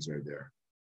invisible ones are there.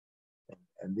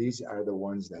 And these are the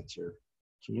ones that you're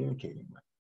communicating with.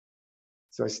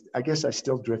 So I guess I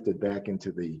still drifted back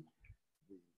into the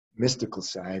mystical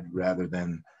side rather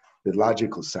than the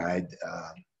logical side.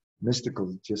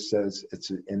 Mystical just says it's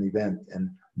an event,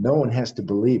 and no one has to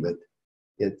believe it.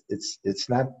 That's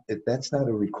not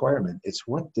a requirement. It's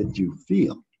what did you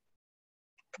feel?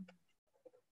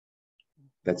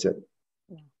 That's it.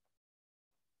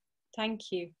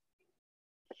 Thank you.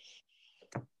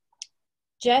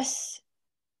 Jess,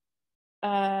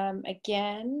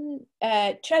 again,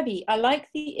 Trebbe, I like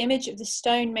the image of the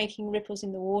stone making ripples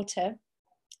in the water.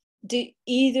 Do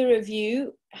either of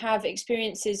you have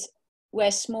experiences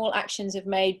where small actions have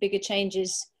made bigger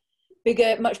changes,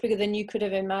 much bigger than you could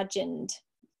have imagined?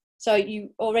 So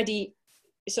you already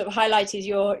sort of highlighted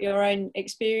your own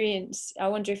experience. I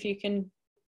wonder if you can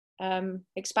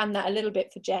expand that a little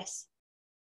bit for Jess.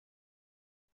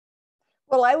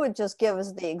 Well, I would just give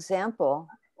as the example,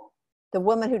 the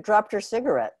woman who dropped her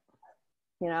cigarette,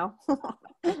 you know,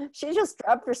 she just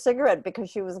dropped her cigarette because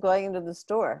she was going into the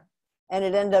store, and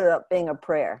it ended up being a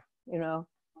prayer, you know.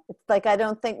 It's like, I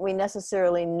don't think we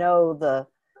necessarily know the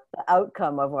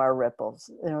outcome of our ripples.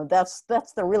 You know, that's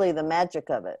really the magic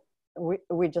of it.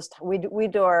 We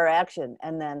do our action,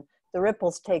 and then the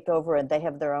ripples take over and they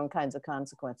have their own kinds of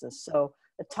consequences. So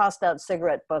a tossed out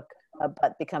cigarette butt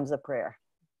becomes a prayer.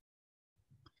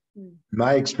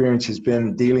 My experience has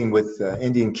been dealing with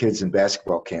Indian kids in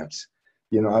basketball camps.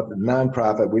 You know,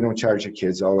 nonprofit, we don't charge the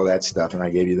kids, all of that stuff, and I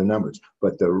gave you the numbers.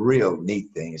 But the real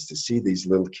neat thing is to see these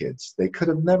little kids. They could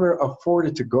have never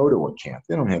afforded to go to a camp.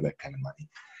 They don't have that kind of money.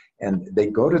 And they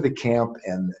go to the camp,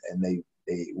 and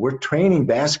we're training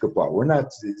basketball.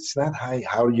 It's not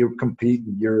how you compete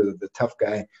and you're the tough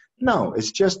guy. No,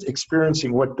 it's just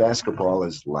experiencing what basketball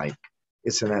is like.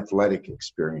 It's an athletic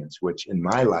experience, which in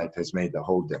my life has made the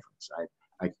whole difference.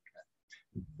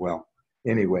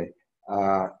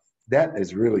 That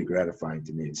is really gratifying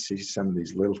to me to see some of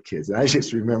these little kids. And I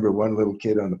just remember one little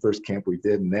kid on the first camp we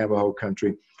did in Navajo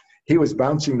country. He was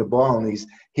bouncing the ball, and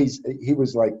he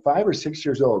was like 5 or 6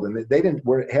 years old, and they didn't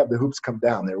have the hoops come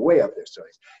down. They're way up there. So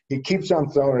he keeps on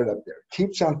throwing it up there,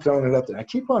 keeps on throwing it up there. I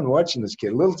keep on watching this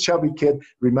kid, a little chubby kid,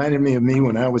 reminded me of me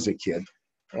when I was a kid.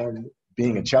 And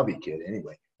being a chubby kid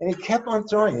anyway. And he kept on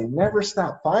throwing. He never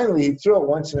stopped. Finally, he threw it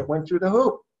once and it went through the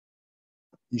hoop.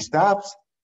 He stops.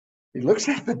 He looks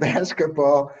at the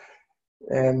basketball,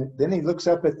 and then he looks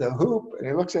up at the hoop, and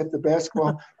he looks at the basketball.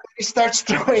 And he starts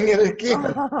throwing it again.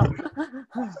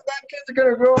 That kid's going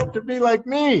to grow up to be like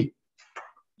me.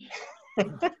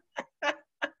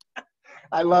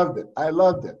 I loved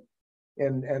it.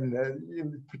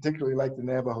 And particularly like the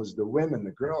Navajos, the women,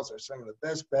 the girls are some of the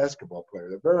best basketball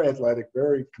players. They're very athletic,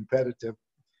 very competitive.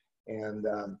 And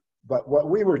but what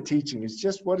we were teaching is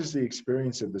just what is the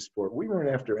experience of the sport. We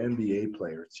weren't after NBA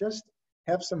players. Just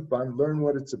have some fun, learn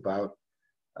what it's about.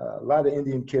 A lot of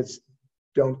Indian kids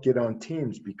don't get on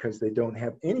teams because they don't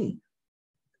have any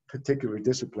particular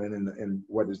discipline in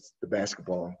what is the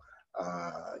basketball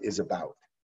is about.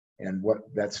 And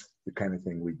that's the kind of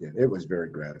thing we did. It was very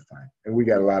gratifying. And we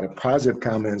got a lot of positive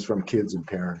comments from kids and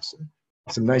parents. And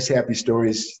some nice, happy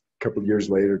stories. A couple of years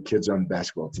later, kids on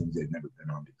basketball teams they'd never been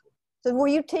on before. So were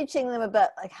you teaching them about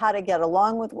like how to get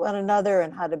along with one another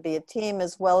and how to be a team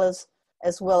as well as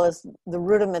the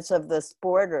rudiments of the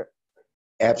sport? Or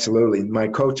Absolutely. My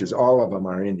coaches, all of them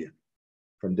are Indian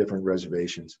from different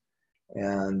reservations.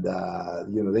 And,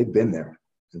 you know, they've been there.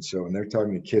 And so, and they're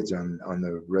talking to kids on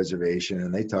the reservation,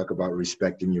 and they talk about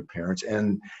respecting your parents.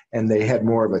 And they had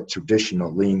more of a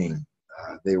traditional leaning.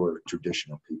 They were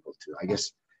traditional people too, I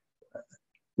guess.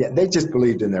 Yeah, they just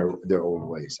believed in their old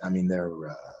ways. I mean,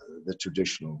 the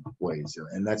traditional ways.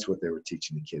 And that's what they were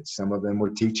teaching the kids. Some of them were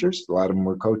teachers. A lot of them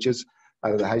were coaches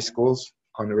out of the high schools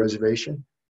on the reservation,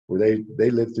 where they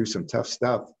lived through some tough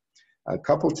stuff. A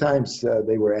couple times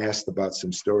they were asked about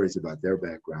some stories about their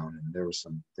background, and there were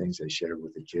some things they shared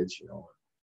with the kids, you know,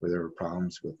 where there were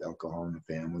problems with alcohol in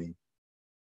the family,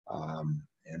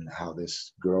 and how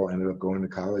this girl ended up going to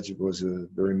college. It was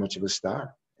very much of a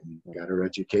star and got her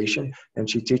education, and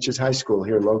she teaches high school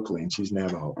here locally, and she's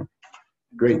Navajo.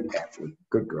 Great athlete,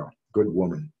 good girl, good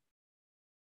woman.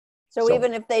 So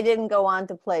even if they didn't go on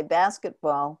to play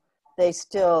basketball, they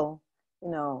still, you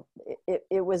know,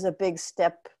 it was a big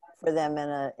step for them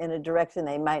in a direction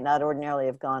they might not ordinarily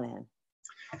have gone in.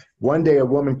 One day a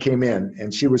woman came in,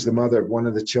 and she was the mother of one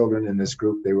of the children in this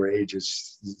group. They were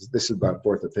ages, this is about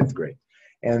 4th or 5th grade.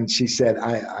 And she said,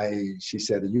 she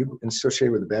said, are you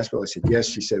associated with the basketball? I said, yes.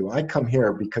 She said, well, I come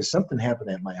here because something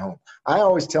happened at my home. I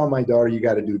always tell my daughter, you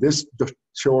got to do this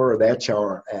chore or that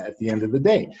chore at the end of the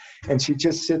day. And she'd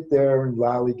just sit there and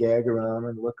lollygag around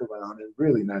and look around and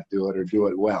really not do it or do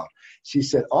it well. She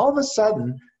said, all of a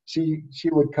sudden, she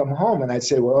would come home and I'd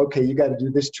say, well, okay, you got to do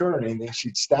this chore. And then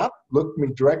she'd stop, look me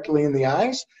directly in the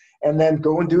eyes, and then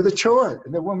go and do the chore.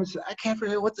 And the woman said, I can't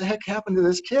figure out what the heck happened to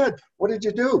this kid. What did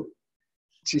you do?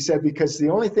 She said, because the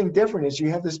only thing different is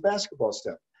you have this basketball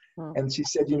stuff. And she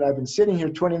said, you know, I've been sitting here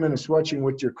 20 minutes watching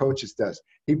what your coaches does.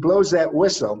 He blows that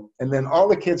whistle, and then all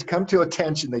the kids come to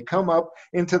attention. They come up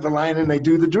into the line and they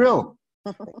do the drill.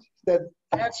 She said,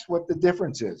 that's what the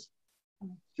difference is.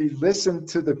 She listened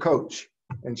to the coach,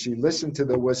 and she listened to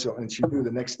the whistle, and she knew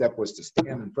the next step was to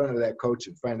stand in front of that coach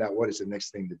and find out what is the next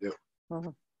thing to do.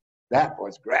 That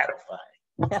was gratifying.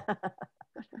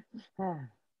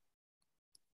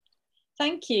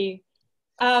 Thank you.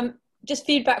 Just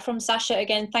feedback from Sasha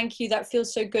again. Thank you. That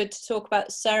feels so good to talk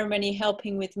about ceremony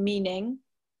helping with meaning.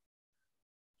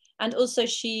 And also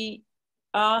she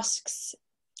asks,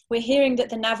 we're hearing that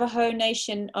the Navajo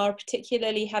Nation are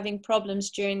particularly having problems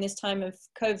during this time of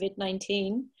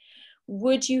COVID-19.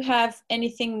 Would you have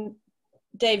anything,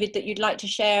 David, that you'd like to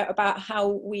share about how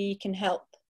we can help?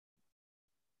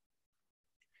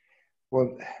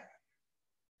 Well,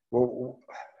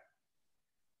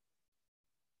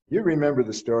 you remember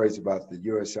the stories about the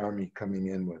U.S. Army coming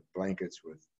in with blankets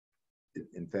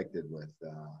infected with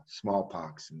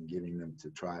smallpox and giving them to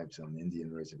tribes on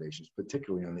Indian reservations,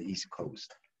 particularly on the East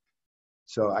Coast.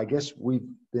 So I guess we've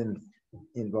been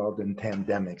involved in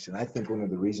pandemics, and I think one of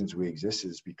the reasons we exist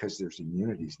is because there's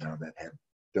immunities now that have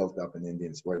built up in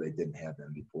Indians where they didn't have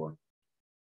them before.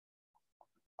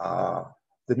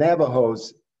 The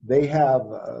Navajos, they have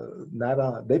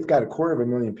they've got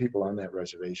 250,000 people on that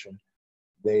reservation.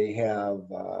 They have,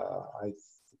 I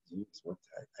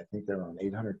think they're on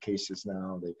 800 cases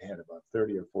now. They've had about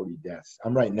 30 or 40 deaths.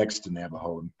 I'm right next to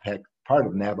Navajo. In fact, part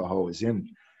of Navajo is in the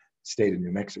state of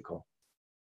New Mexico.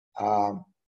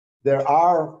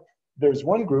 There's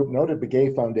one group, Nota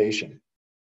Begay Foundation,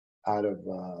 out of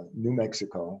New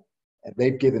Mexico, and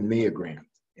they've given me a grant.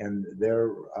 And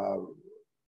they're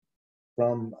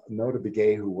from Nota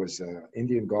Begay, who was an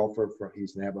Indian golfer.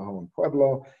 He's Navajo in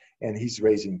Pueblo, and he's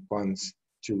raising funds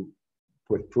to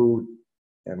put food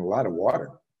and a lot of water.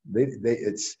 They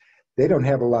don't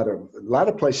have a lot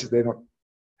of places. They don't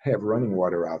have running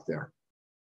water out there.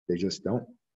 They just don't.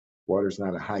 Water's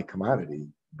not a high commodity,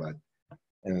 but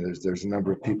and there's a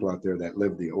number of people out there that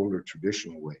live the older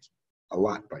traditional ways, a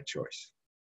lot by choice,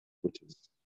 which is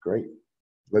great,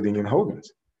 living in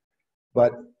Hogan's.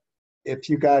 But if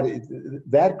you got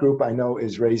that group, I know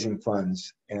is raising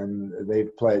funds, and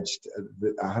they've pledged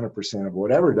 100% of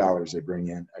whatever dollars they bring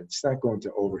in. It's not going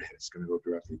to overhead; it's going to go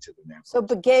directly to the Navajo. So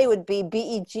Begay would be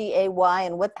B-E-G-A-Y,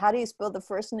 and what? How do you spell the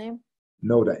first name?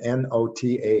 Nota,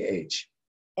 N-O-T-A-H.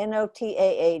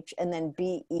 N-O-T-A-H, and then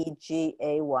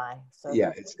B-E-G-A-Y. So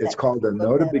yeah, it's called the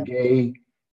Nota Begay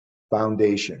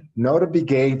Foundation. Nota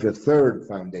Begay the Third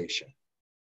Foundation.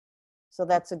 So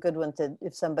that's a good one to,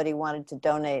 if somebody wanted to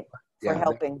donate for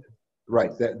helping.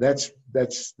 Right. That's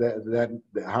the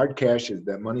hard cash is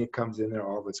that money comes in there,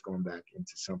 all of it's going back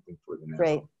into something for the Navajo.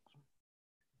 Great.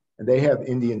 And they have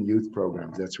Indian youth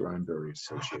programs. That's where I'm very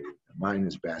associated. Mine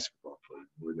is basketball.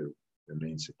 We're the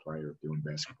main supplier of doing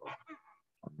basketball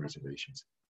on reservations.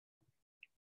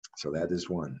 So that is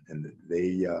one. And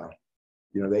they,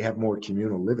 they have more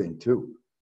communal living too.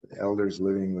 The elders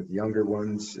living with younger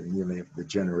ones, and you have the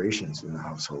generations in the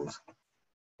households.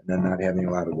 And then not having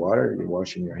a lot of water, you're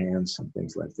washing your hands and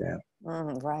things like that.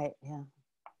 Right, yeah.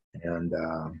 And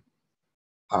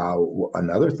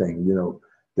another thing,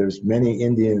 there's many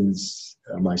Indians,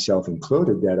 myself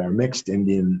included, that are mixed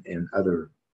Indian and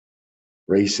other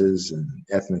races and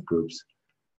ethnic groups.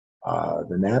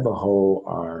 The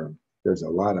Navajo there's a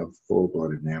lot of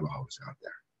full-blooded Navajos out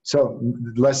there. So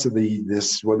less of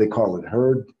this, what they call it,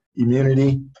 herd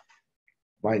immunity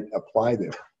might apply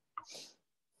there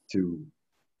to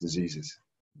diseases.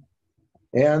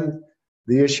 And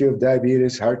the issue of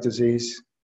diabetes, heart disease,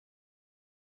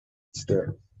 it's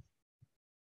there.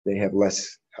 They have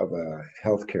less of a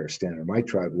healthcare standard. My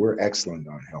tribe, we're excellent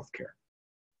on healthcare.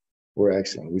 We're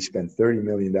excellent. We spend $30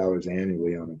 million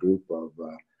annually on a group of,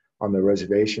 on the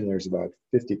reservation, there's about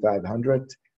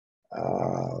 5,500.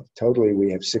 Totally, we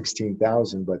have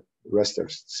 16,000, but the rest are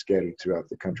scattered throughout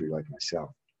the country like myself.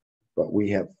 But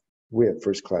we have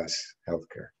first-class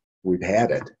healthcare. We've had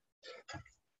it.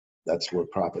 That's where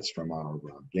profits from our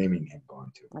gaming have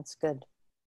gone to. That's good.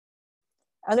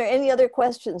 Are there any other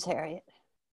questions, Harriet?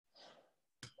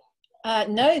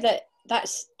 No,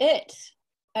 that's it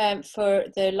for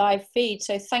the live feed.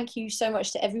 So thank you so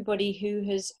much to everybody who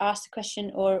has asked a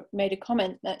question or made a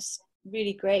comment. That's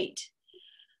really great.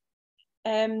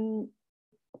 And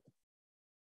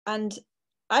I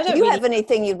don't. Do you have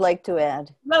anything you'd like to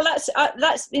add? Well,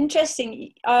 that's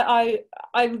interesting. I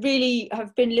really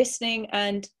have been listening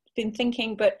and been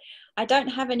thinking, but I don't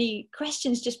have any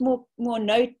questions. Just more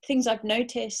things I've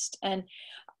noticed, and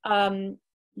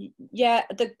yeah,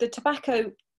 the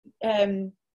tobacco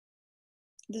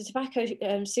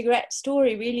cigarette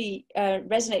story really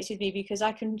resonates with me, because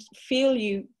I can feel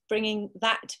you bringing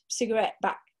that cigarette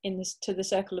back to the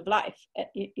circle of life.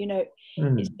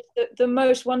 It's the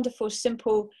most wonderful,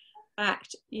 simple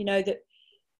act. That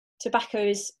tobacco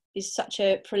is such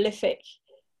a prolific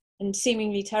and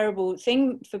seemingly terrible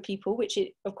thing for people, which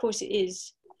of course it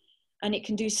is, and it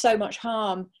can do so much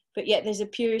harm. But yet there's a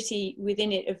purity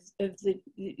within it of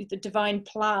the divine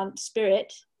plant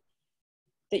spirit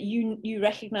that you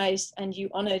recognized and you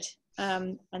honored,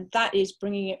 and that is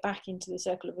bringing it back into the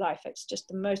circle of life. It's just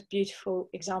the most beautiful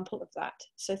example of that.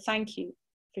 So thank you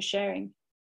for sharing.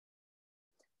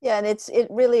 Yeah, and it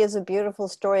really is a beautiful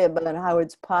story about how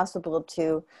it's possible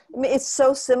to. I mean, it's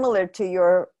so similar to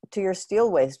your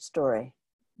steel waste story.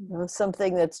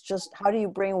 Something that's just, how do you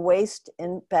bring waste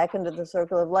back into the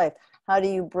circle of life? How do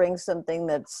you bring something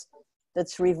that's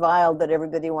reviled, that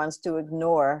everybody wants to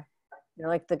ignore?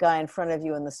 Like the guy in front of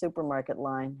you in the supermarket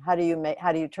line. How do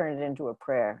you turn it into a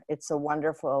prayer? It's a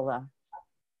wonderful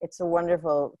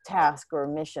task or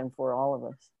mission for all of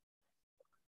us.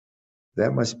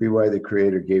 That must be why the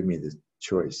Creator gave me the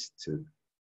choice to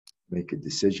make a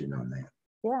decision on that.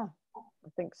 Yeah, I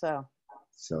think so.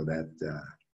 So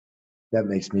that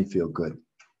makes me feel good.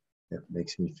 That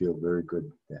makes me feel very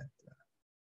good that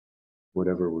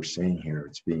whatever we're saying here,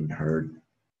 it's being heard.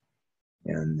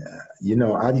 And,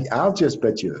 I'll just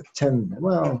bet you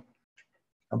I'll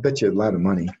bet you a lot of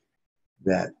money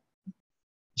that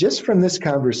just from this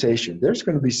conversation, there's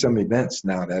going to be some events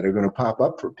now that are going to pop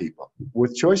up for people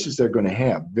with choices they're going to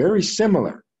have, very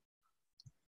similar.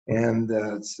 And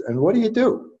what do you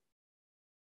do?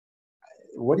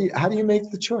 How do you make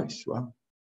the choice? Well,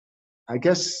 I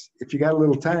guess if you got a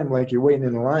little time, like you're waiting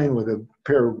in line with a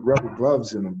pair of rubber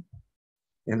gloves and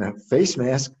a face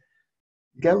mask,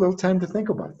 you got a little time to think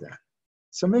about that.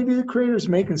 So maybe the Creator's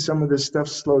making some of this stuff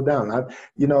slow down.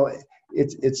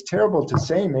 It's terrible to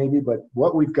say maybe, but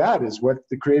what we've got is what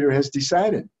the Creator has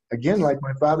decided. Again, like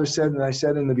my father said and I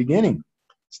said in the beginning,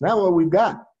 it's not what we've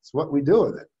got, it's what we do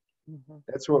with it. Mm-hmm.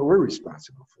 That's what we're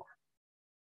responsible for.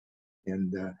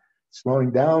 And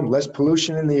slowing down, less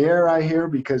pollution in the air, I hear,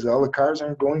 because all the cars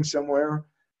aren't going somewhere.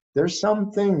 There's some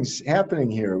things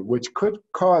happening here which could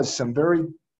cause some very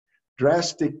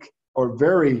drastic or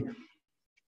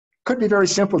could be very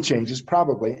simple changes,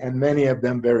 probably, and many of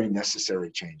them very necessary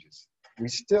changes. We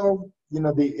still,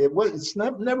 it's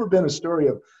never been a story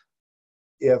of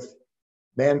that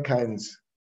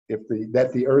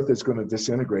the earth is going to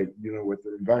disintegrate, with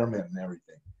the environment and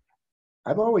everything.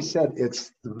 I've always said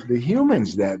it's the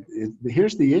humans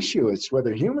here's the issue. It's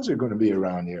whether humans are going to be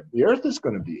around here. The earth is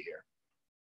going to be here.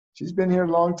 She's been here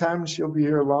a long time and she'll be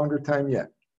here a longer time yet.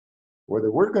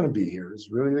 Whether we're going to be here is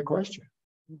really the question.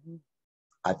 Mm-hmm.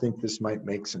 I think this might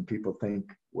make some people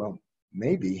think, well,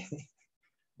 maybe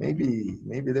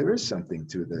there is something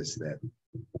to this that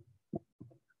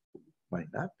might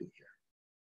not be here.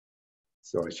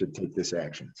 So I should take this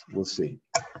action. We'll see.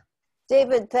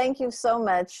 David, thank you so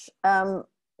much.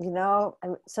 you know,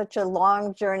 such a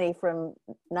long journey from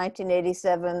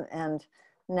 1987, and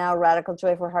now Radical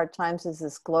Joy for Hard Times is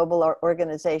this global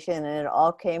organization, and it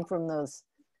all came from those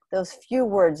few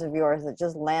words of yours that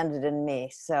just landed in me.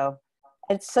 So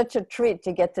it's such a treat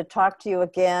to get to talk to you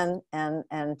again,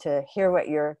 and to hear what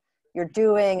you're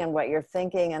doing and what you're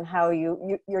thinking, and how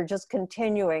you're just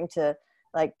continuing to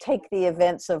like take the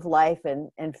events of life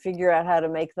and figure out how to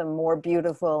make them more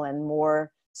beautiful and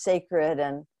more sacred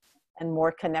and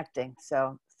more connecting.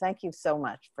 So thank you so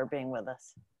much for being with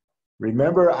us.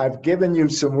 Remember, I've given you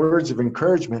some words of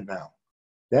encouragement now.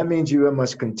 That means you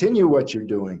must continue what you're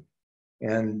doing.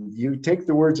 And you take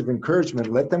the words of encouragement,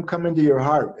 let them come into your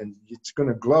heart, and it's going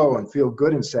to glow and feel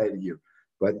good inside of you.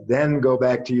 But then go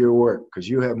back to your work, because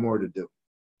you have more to do.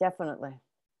 Definitely.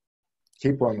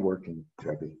 Keep on working,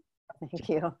 Trebbe. Thank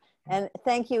you. And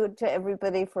thank you to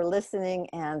everybody for listening.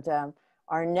 And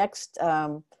our next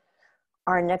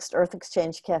Earth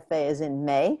Exchange Cafe is in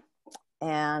May.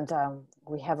 And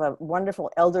we have a wonderful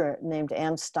elder named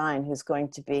Ann Stein who's going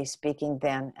to be speaking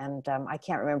then. And I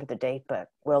can't remember the date, but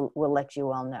we'll let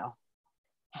you all know.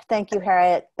 Thank you,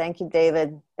 Harriet. Thank you,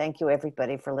 David. Thank you,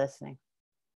 everybody, for listening.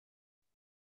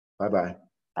 Bye-bye.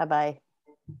 Bye-bye.